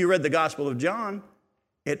that. If you read the Gospel of John,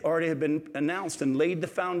 it already had been announced and laid the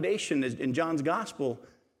foundation in John's Gospel.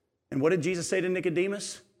 And what did Jesus say to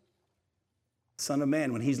Nicodemus? Son of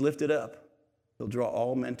Man, when he's lifted up, he'll draw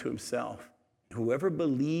all men to himself. Whoever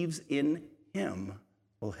believes in him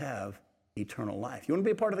will have eternal life. You want to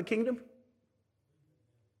be a part of the kingdom?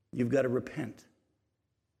 You've got to repent.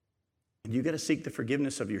 And you've got to seek the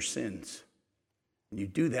forgiveness of your sins. And you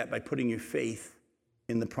do that by putting your faith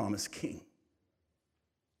in the promised king.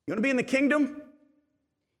 You want to be in the kingdom?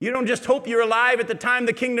 You don't just hope you're alive at the time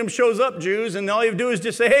the kingdom shows up, Jews, and all you do is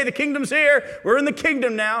just say, hey, the kingdom's here. We're in the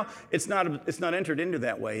kingdom now. It's not entered into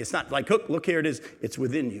that way. It's not like, look, here it is. It's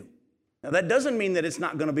within you. Now, that doesn't mean that it's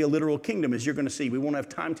not going to be a literal kingdom, as you're going to see. We won't have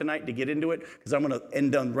time tonight to get into it, because I'm going to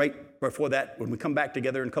end on right before that. When we come back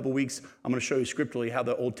together in a couple weeks, I'm going to show you scripturally how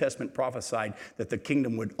the Old Testament prophesied that the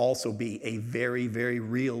kingdom would also be a very, very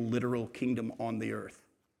real, literal kingdom on the earth.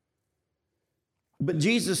 But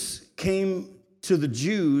Jesus came to the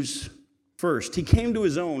Jews first. He came to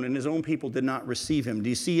his own, and his own people did not receive him. Do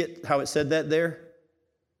you see it, how it said that there?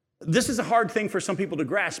 This is a hard thing for some people to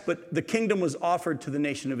grasp, but the kingdom was offered to the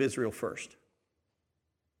nation of Israel first.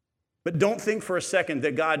 But don't think for a second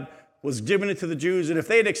that God was giving it to the Jews, and if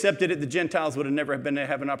they had accepted it, the Gentiles would have never been to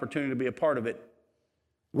have an opportunity to be a part of it.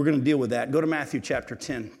 We're going to deal with that. Go to Matthew chapter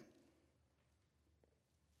 10.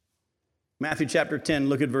 Matthew chapter 10,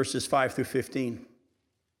 look at verses 5 through 15.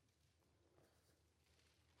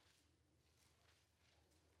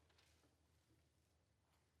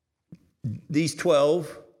 These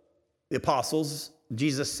 12, the apostles,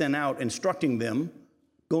 Jesus sent out, instructing them,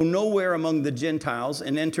 go nowhere among the Gentiles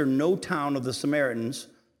and enter no town of the Samaritans,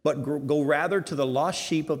 but go rather to the lost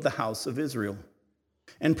sheep of the house of Israel.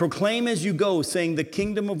 And proclaim as you go, saying, the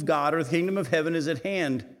kingdom of God or the kingdom of heaven is at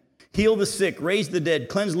hand. Heal the sick, raise the dead,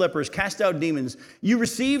 cleanse lepers, cast out demons. You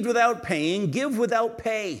received without paying, give without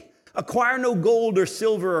pay. Acquire no gold or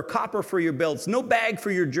silver or copper for your belts, no bag for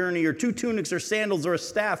your journey, or 2 tunics or sandals or a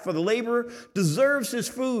staff, for the laborer deserves his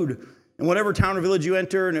food. And whatever town or village you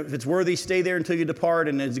enter, and if it's worthy, stay there until you depart.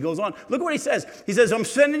 And as he goes on, look what he says. He says, I'm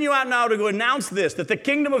sending you out now to go announce this, that the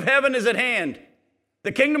kingdom of heaven is at hand.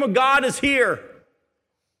 The kingdom of God is here.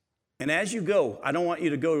 And as you go, I don't want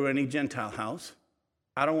you to go to any Gentile house.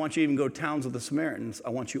 I don't want you to even go to towns of the Samaritans. I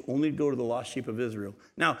want you only to go to the lost sheep of Israel.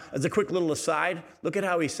 Now, as a quick little aside, look at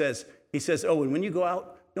how he says. He says, oh, and when you go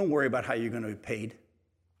out, don't worry about how you're going to be paid.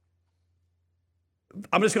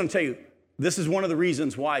 I'm just going to tell you, this is one of the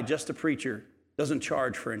reasons why just a preacher doesn't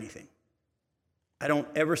charge for anything. I don't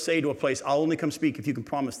ever say to a place, I'll only come speak if you can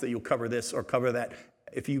promise that you'll cover this or cover that.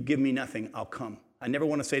 If you give me nothing, I'll come. I never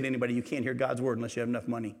want to say to anybody, you can't hear God's word unless you have enough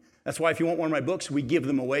money. That's why if you want one of my books, we give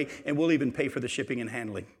them away, and we'll even pay for the shipping and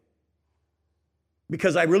handling.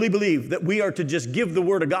 Because I really believe that we are to just give the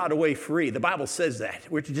word of God away free. The Bible says that.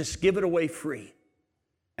 We're to just give it away free.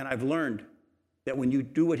 And I've learned that when you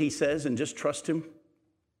do what he says and just trust him,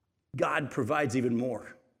 God provides even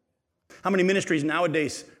more. How many ministries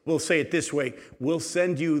nowadays will say it this way, we'll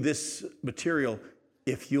send you this material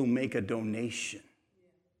if you'll make a donation.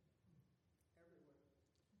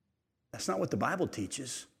 That's not what the Bible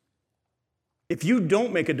teaches. If you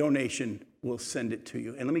don't make a donation, we'll send it to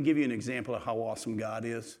you. And let me give you an example of how awesome God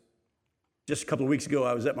is. Just a couple of weeks ago,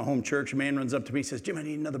 I was at my home church. A man runs up to me and says, Jim, I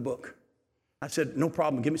need another book. I said, no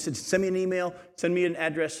problem. Send me an email, send me an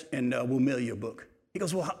address, and we'll mail you a book. He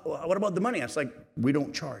goes, well, what about the money? I was like, we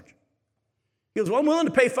don't charge. He goes, well, I'm willing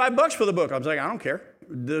to pay $5 for the book. I was like, I don't care.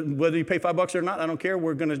 Whether you pay $5 or not, I don't care.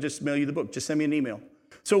 We're going to just mail you the book. Just send me an email.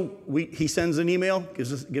 So he sends an email,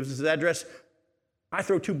 gives us his address. I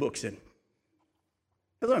throw 2 books in.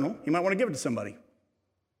 Because I don't know, you might want to give it to somebody.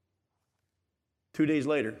 2 days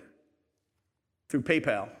later, through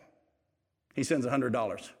PayPal, he sends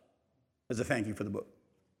 $100 as a thank you for the book.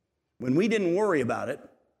 When we didn't worry about it,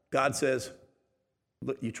 God says,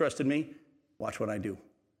 look, you trusted me, watch what I do.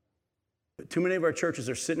 But too many of our churches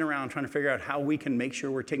are sitting around trying to figure out how we can make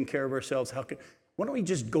sure we're taking care of ourselves. Why don't we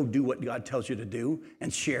just go do what God tells you to do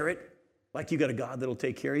and share it like you got a God that'll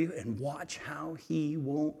take care of you, and watch how he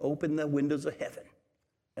won't open the windows of heaven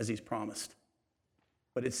as he's promised.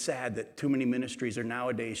 But it's sad that too many ministries are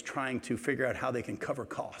nowadays trying to figure out how they can cover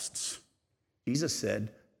costs. Jesus said,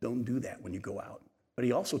 don't do that when you go out. But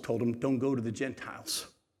he also told them, don't go to the Gentiles.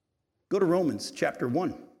 Go to Romans chapter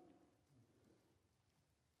 1.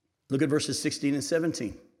 Look at verses 16 and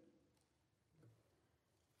 17.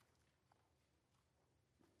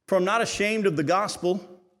 For I'm not ashamed of the gospel,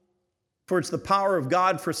 For it's the power of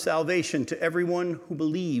God for salvation to everyone who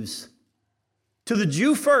believes. To the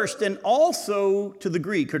Jew first, and also to the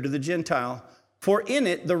Greek, or to the Gentile. For in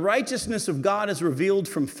it the righteousness of God is revealed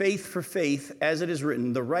from faith for faith, as it is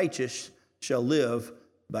written, the righteous shall live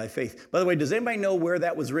by faith. By the way, does anybody know where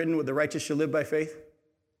that was written, where the righteous shall live by faith?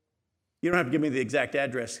 You don't have to give me the exact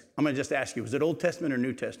address. I'm going to just ask you, was it Old Testament or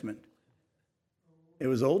New Testament? It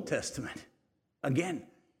was Old Testament. Again,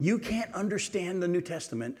 you can't understand the New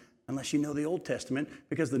Testament unless you know the Old Testament,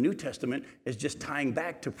 because the New Testament is just tying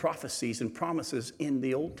back to prophecies and promises in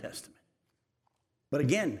the Old Testament. But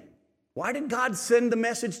again, why did God send the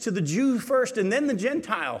message to the Jew first and then the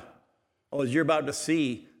Gentile? Oh, as you're about to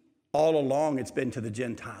see, all along it's been to the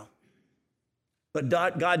Gentile. But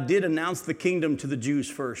God did announce the kingdom to the Jews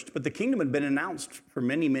first, but the kingdom had been announced for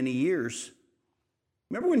many, many years.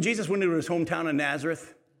 Remember when Jesus went into his hometown of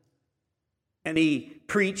Nazareth and he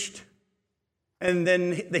preached? And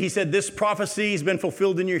then he said, this prophecy has been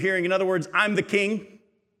fulfilled in your hearing. In other words, I'm the king.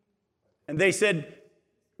 And they said,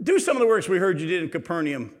 do some of the works we heard you did in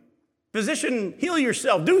Capernaum. Physician, heal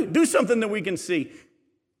yourself. Do something that we can see.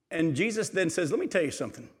 And Jesus then says, let me tell you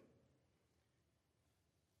something.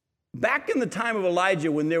 Back in the time of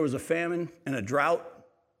Elijah, when there was a famine and a drought,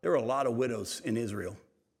 there were a lot of widows in Israel.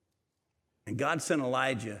 And God sent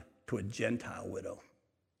Elijah to a Gentile widow.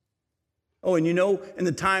 Oh, and you know, in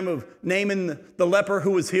the time of Naaman, the leper who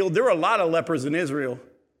was healed, there were a lot of lepers in Israel,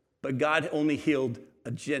 but God only healed a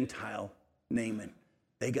Gentile Naaman.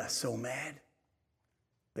 They got so mad.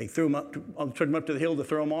 They took him up to the hill to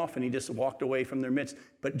throw him off, and he just walked away from their midst.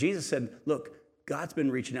 But Jesus said, look, God's been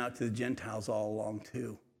reaching out to the Gentiles all along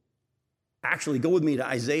too. Actually, go with me to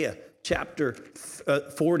Isaiah chapter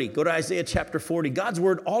 40. Go to Isaiah chapter 40. God's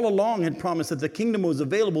word all along had promised that the kingdom was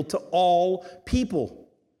available to all people.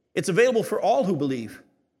 It's available for all who believe.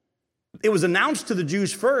 It was announced to the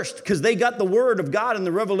Jews first because they got the word of God and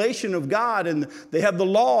the revelation of God, and they have the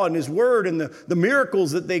law and his word and the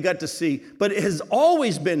miracles that they got to see. But it has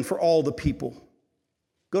always been for all the people.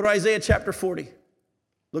 Go to Isaiah chapter 40.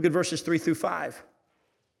 Look at verses 3 through 5.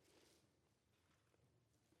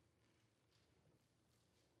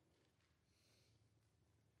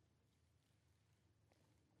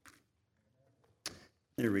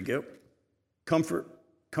 Here we go.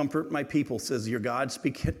 Comfort my people, says your God.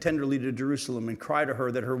 Speak tenderly to Jerusalem and cry to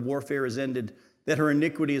her that her warfare is ended, that her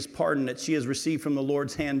iniquity is pardoned, that she has received from the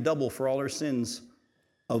Lord's hand double for all her sins.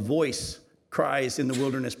 A voice cries in the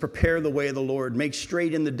wilderness, prepare the way of the Lord. Make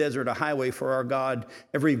straight in the desert a highway for our God.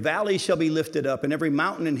 Every valley shall be lifted up, and every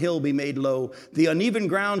mountain and hill be made low. The uneven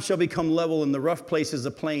ground shall become level, and the rough places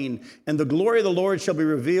a plain. And the glory of the Lord shall be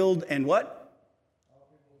revealed, and what?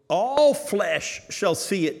 All flesh shall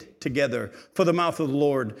see it together, for the mouth of the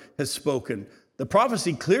Lord has spoken. The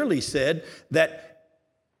prophecy clearly said that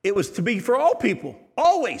it was to be for all people.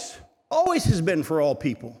 Always has been for all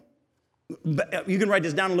people. You can write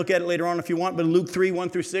this down and look at it later on if you want, but in Luke 3, 1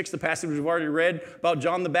 through 6, the passage we've already read about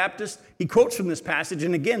John the Baptist, he quotes from this passage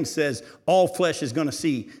and again says, all flesh is going to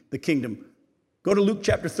see the kingdom. Go to Luke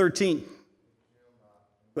chapter 13.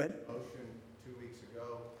 Go ahead.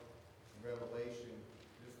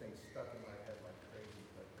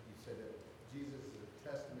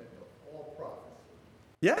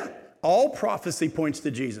 Yeah, all prophecy points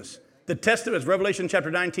to Jesus. The testament, Revelation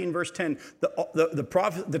chapter 19, verse 10,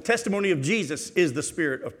 the testimony of Jesus is the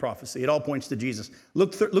spirit of prophecy. It all points to Jesus.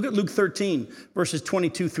 Look at Luke 13, verses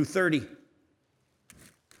 22 through 30.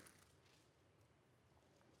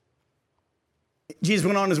 Jesus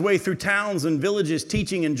went on his way through towns and villages,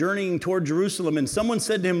 teaching and journeying toward Jerusalem. And someone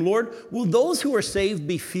said to him, Lord, will those who are saved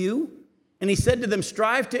be few? And he said to them,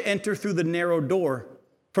 strive to enter through the narrow door.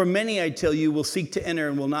 For many, I tell you, will seek to enter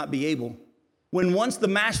and will not be able. When once the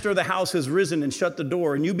master of the house has risen and shut the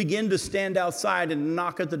door, and you begin to stand outside and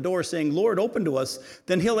knock at the door saying, Lord, open to us,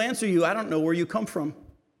 then he'll answer you, I don't know where you come from.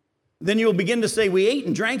 Then you'll begin to say, we ate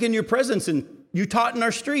and drank in your presence and you taught in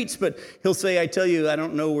our streets. But he'll say, I tell you, I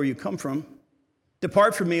don't know where you come from.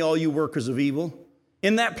 Depart from me, all you workers of evil.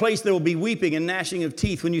 In that place there will be weeping and gnashing of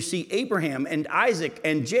teeth when you see Abraham and Isaac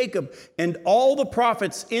and Jacob and all the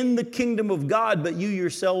prophets in the kingdom of God, but you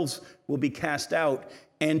yourselves will be cast out.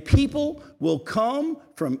 And people will come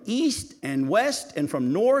from east and west and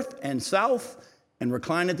from north and south and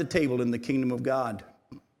recline at the table in the kingdom of God.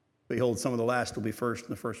 Behold, some of the last will be first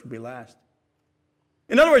and the first will be last.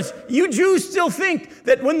 In other words, you Jews still think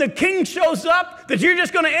that when the king shows up, that you're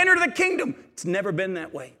just going to enter the kingdom. It's never been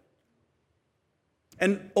that way.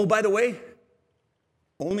 And, oh, by the way,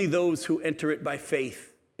 only those who enter it by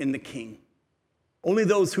faith in the King Only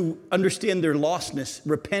those who understand their lostness,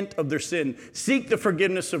 repent of their sin, seek the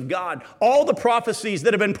forgiveness of God. All the prophecies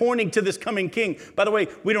that have been pointing to this coming king. By the way,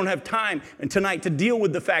 we don't have time tonight to deal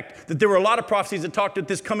with the fact that there were a lot of prophecies that talked about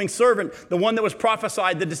this coming servant, the one that was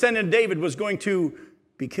prophesied, the descendant of David, was going to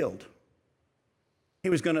be killed. He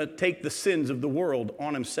was going to take the sins of the world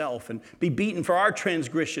on himself and be beaten for our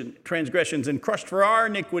transgressions and crushed for our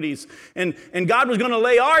iniquities. And God was going to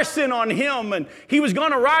lay our sin on him, and he was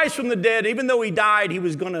going to rise from the dead. Even though he died, he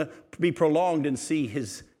was going to be prolonged and see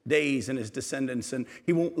his days and his descendants, and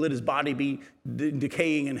he won't let his body be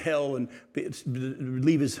decaying in hell and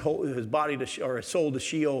leave his body or his soul to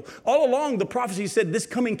Sheol. All along, the prophecy said this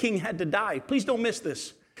coming king had to die. Please don't miss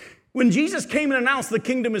this. When Jesus came and announced the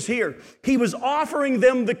kingdom is here, he was offering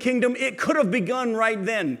them the kingdom. It could have begun right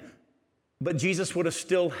then, but Jesus would have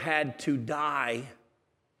still had to die,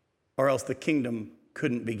 or else the kingdom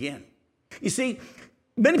couldn't begin. You see,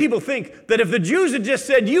 many people think that if the Jews had just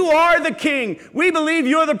said, you are the king, we believe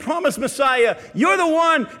you're the promised Messiah, you're the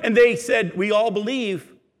one, and they said, we all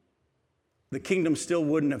believe, the kingdom still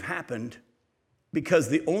wouldn't have happened, because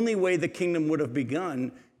the only way the kingdom would have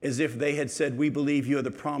begun is if they had said, we believe you're the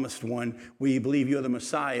promised one, we believe you're the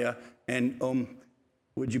Messiah, and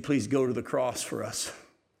would you please go to the cross for us?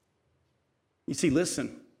 You see,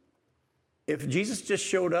 listen, if Jesus just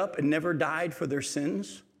showed up and never died for their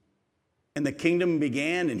sins, and the kingdom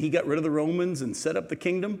began, and he got rid of the Romans and set up the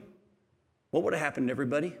kingdom, what would have happened to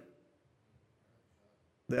everybody?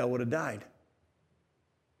 They all would have died,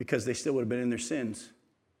 because they still would have been in their sins.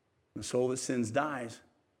 The soul that sins dies.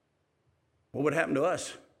 What would happen to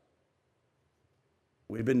us?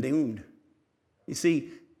 We'd have been doomed. You see,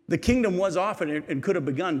 the kingdom was offered and could have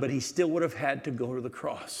begun, but he still would have had to go to the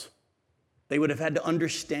cross. They would have had to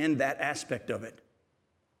understand that aspect of it.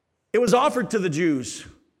 It was offered to the Jews,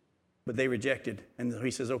 but they rejected. And so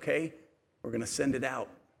he says, okay, we're going to send it out.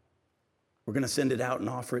 We're going to send it out and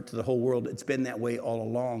offer it to the whole world. It's been that way all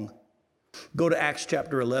along. Go to Acts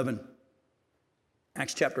chapter 11.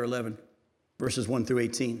 Acts chapter 11, verses 1 through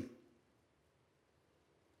 18.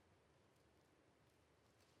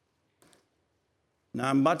 Now,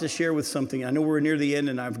 I'm about to share with something. I know we're near the end,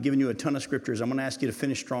 and I've given you a ton of scriptures. I'm going to ask you to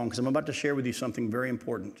finish strong, because I'm about to share with you something very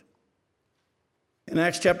important. In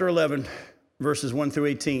Acts chapter 11, verses 1 through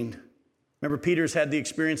 18, remember Peter's had the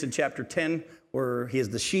experience in chapter 10 where he has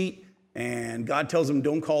the sheet, and God tells him,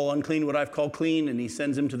 don't call unclean what I've called clean, and he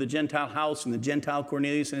sends him to the Gentile house, and the Gentile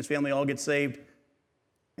Cornelius and his family all get saved.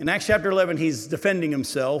 In Acts chapter 11, he's defending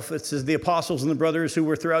himself. It says, the apostles and the brothers who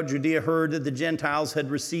were throughout Judea heard that the Gentiles had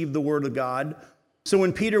received the word of God. So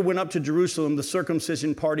when Peter went up to Jerusalem, the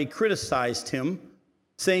circumcision party criticized him,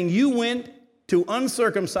 saying, you went to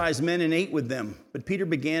uncircumcised men and ate with them. But Peter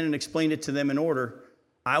began and explained it to them in order.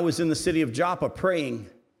 I was in the city of Joppa praying,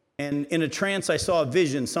 and in a trance I saw a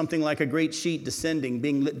vision, something like a great sheet descending,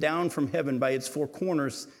 being lit down from heaven by its four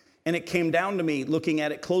corners. And it came down to me. Looking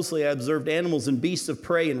at it closely, I observed animals and beasts of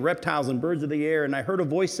prey and reptiles and birds of the air. And I heard a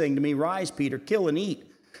voice saying to me, rise, Peter, kill and eat.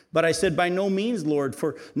 But I said, by no means, Lord,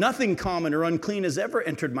 for nothing common or unclean has ever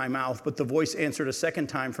entered my mouth. But the voice answered a second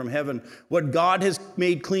time from heaven, what God has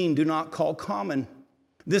made clean, do not call common.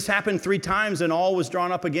 This happened 3 times, and all was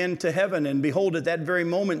drawn up again to heaven. And behold, at that very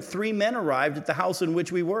moment, 3 men arrived at the house in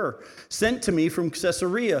which we were, sent to me from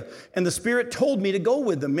Caesarea. And the Spirit told me to go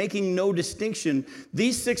with them, making no distinction.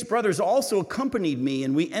 These 6 brothers also accompanied me,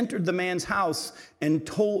 and we entered the man's house. And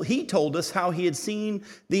he told us how he had seen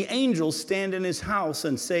the angels stand in his house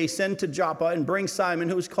and say, send to Joppa and bring Simon,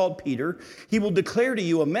 who is called Peter. He will declare to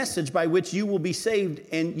you a message by which you will be saved,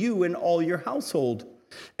 and you and all your household.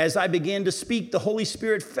 As I began to speak, the Holy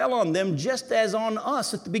Spirit fell on them just as on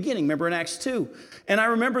us at the beginning. Remember in Acts 2. And I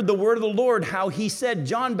remembered the word of the Lord, how he said,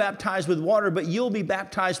 John baptized with water, but you'll be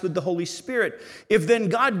baptized with the Holy Spirit. If then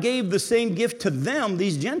God gave the same gift to them,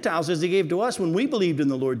 these Gentiles, as he gave to us when we believed in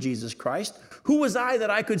the Lord Jesus Christ, who was I that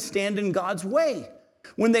I could stand in God's way?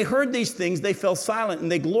 When they heard these things, they fell silent,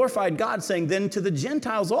 and they glorified God, saying, then to the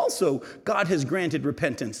Gentiles also God has granted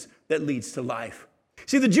repentance that leads to life.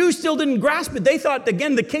 See, the Jews still didn't grasp it. They thought,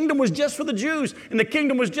 again, the kingdom was just for the Jews, and the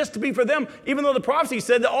kingdom was just to be for them, even though the prophecy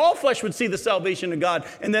said that all flesh would see the salvation of God,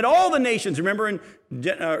 and that all the nations, remember in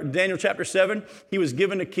Daniel chapter 7, he went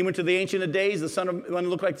to the Ancient of Days, the one who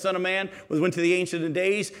looked like the Son of Man, went to the Ancient of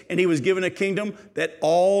Days, and he was given a kingdom that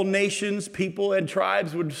all nations, people, and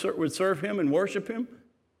tribes would serve him and worship him.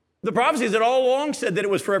 The prophecies had all along said that it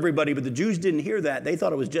was for everybody, but the Jews didn't hear that. They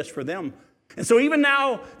thought it was just for them. And so even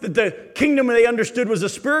now that the kingdom they understood was a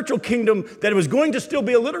spiritual kingdom, that it was going to still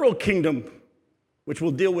be a literal kingdom, which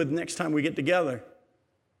we'll deal with next time we get together,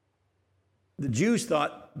 the Jews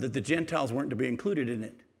thought that the Gentiles weren't to be included in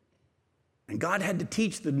it. And God had to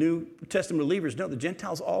teach the New Testament believers, no, the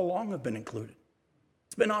Gentiles all along have been included.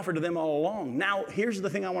 It's been offered to them all along. Now, here's the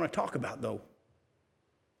thing I want to talk about, though.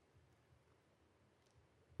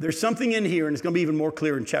 There's something in here, and it's going to be even more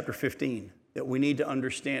clear in chapter 15, that we need to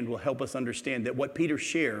understand, will help us understand that what Peter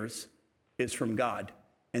shares is from God.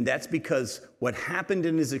 And that's because what happened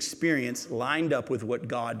in his experience lined up with what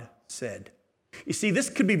God said. You see, this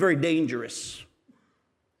could be very dangerous.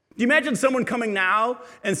 Do you imagine someone coming now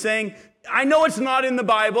and saying, I know it's not in the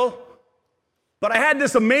Bible, but I had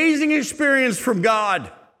this amazing experience from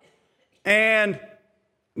God. And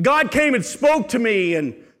God came and spoke to me,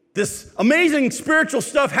 and this amazing spiritual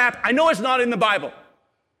stuff happened. I know it's not in the Bible,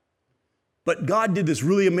 but God did this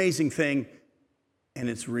really amazing thing, and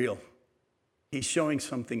it's real. He's showing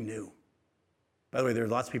something new. By the way, there are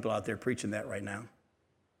lots of people out there preaching that right now.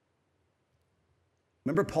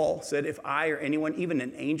 Remember Paul said, if I or anyone, even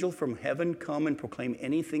an angel from heaven, come and proclaim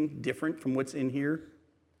anything different from what's in here,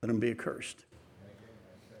 let him be accursed.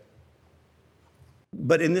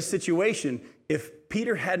 But in this situation, if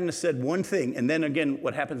Peter hadn't have said one thing, and then again,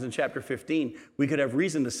 what happens in chapter 15, we could have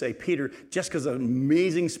reason to say, Peter, just because an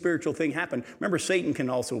amazing spiritual thing happened, remember Satan can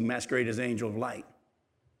also masquerade as angel of light.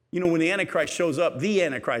 You know, when the Antichrist shows up, the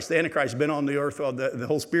Antichrist has been on the earth, the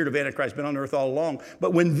whole spirit of Antichrist has been on the earth all along.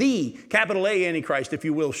 But when the, capital A Antichrist, if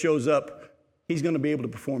you will, shows up, he's going to be able to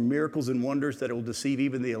perform miracles and wonders that will deceive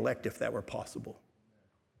even the elect if that were possible.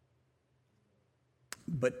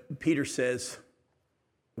 But Peter says,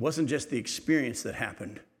 it wasn't just the experience that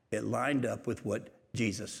happened. It lined up with what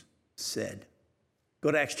Jesus said.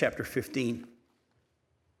 Go to Acts chapter 15.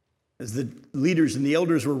 As the leaders and the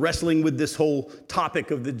elders were wrestling with this whole topic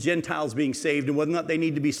of the Gentiles being saved and whether or not they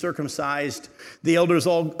need to be circumcised, the elders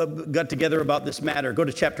all got together about this matter. Go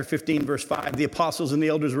to chapter 15, verse 5. The apostles and the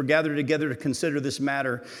elders were gathered together to consider this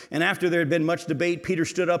matter. And after there had been much debate, Peter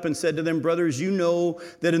stood up and said to them, brothers, you know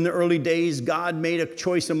that in the early days God made a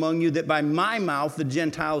choice among you that by my mouth the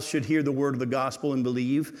Gentiles should hear the word of the gospel and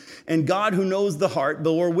believe. And God, who knows the heart,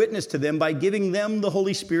 bore witness to them by giving them the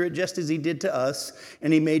Holy Spirit just as he did to us.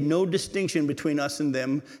 And he made no distinction between us and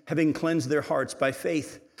them, having cleansed their hearts by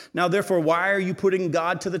faith. Now, therefore, why are you putting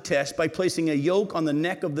God to the test by placing a yoke on the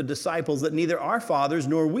neck of the disciples that neither our fathers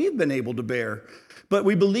nor we have been able to bear? But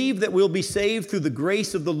we believe that we'll be saved through the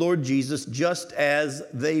grace of the Lord Jesus, just as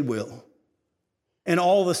they will. And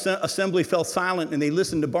all the assembly fell silent, and they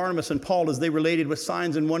listened to Barnabas and Paul as they related what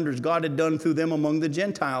signs and wonders God had done through them among the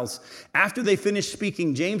Gentiles. After they finished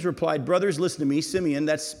speaking, James replied, brothers, listen to me. Simeon,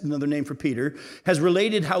 that's another name for Peter, has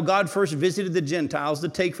related how God first visited the Gentiles to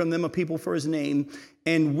take from them a people for his name.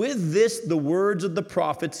 And with this, the words of the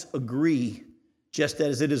prophets agree, just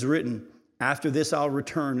as it is written. After this, I'll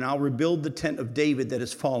return, and I'll rebuild the tent of David that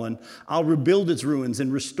has fallen. I'll rebuild its ruins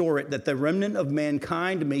and restore it, that the remnant of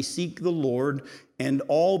mankind may seek the Lord, and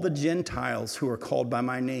all the Gentiles who are called by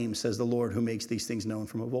my name, says the Lord, who makes these things known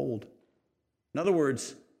from of old. In other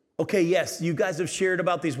words, okay, yes, you guys have shared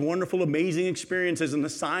about these wonderful, amazing experiences and the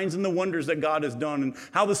signs and the wonders that God has done and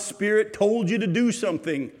how the Spirit told you to do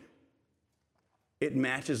something. It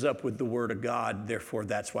matches up with the Word of God, therefore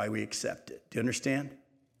that's why we accept it. Do you understand?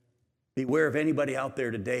 Beware of anybody out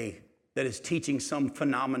there today that is teaching some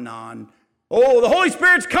phenomenon. Oh, the Holy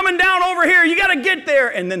Spirit's coming down over here. You got to get there.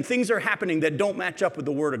 And then things are happening that don't match up with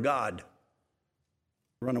the Word of God.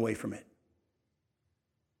 Run away from it.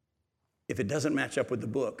 If it doesn't match up with the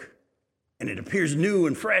book and it appears new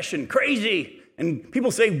and fresh and crazy and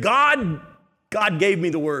people say, God gave me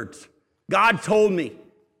the words. God told me.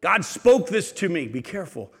 God spoke this to me. Be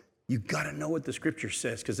careful. You got to know what the Scripture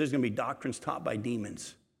says because there's going to be doctrines taught by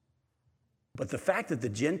demons. But the fact that the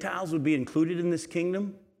Gentiles would be included in this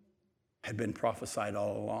kingdom had been prophesied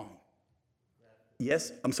all along.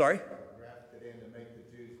 Yes, I'm sorry?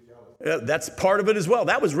 That's part of it as well.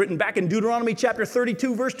 That was written back in Deuteronomy chapter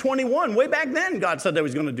 32, verse 21. Way back then, God said that he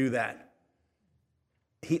was going to do that.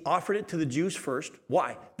 He offered it to the Jews first.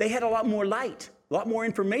 Why? They had a lot more light, a lot more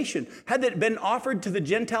information. Had it been offered to the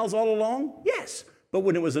Gentiles all along? Yes. But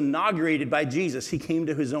when it was inaugurated by Jesus, he came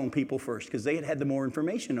to his own people first because they had had the more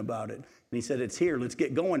information about it. And he said, it's here, let's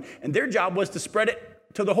get going. And their job was to spread it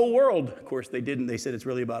to the whole world. Of course, they didn't. They said, it's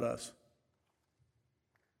really about us.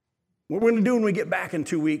 What we're going to do when we get back in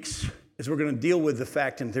 2 weeks is we're going to deal with the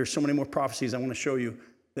fact, and there's so many more prophecies I want to show you,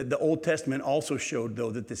 that the Old Testament also showed,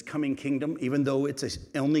 though, that this coming kingdom, even though it's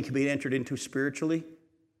only can be entered into spiritually,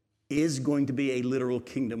 is going to be a literal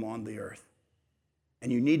kingdom on the earth.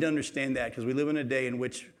 And you need to understand that because we live in a day in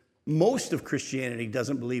which most of Christianity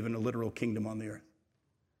doesn't believe in a literal kingdom on the earth.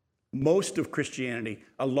 Most of Christianity,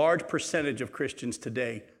 a large percentage of Christians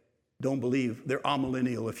today don't believe. They're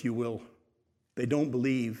amillennial, if you will. They don't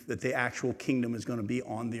believe that the actual kingdom is going to be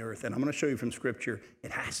on the earth. And I'm going to show you from Scripture, it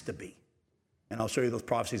has to be. And I'll show you those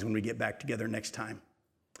prophecies when we get back together next time.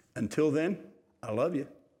 Until then, I love you.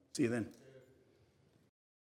 See you then.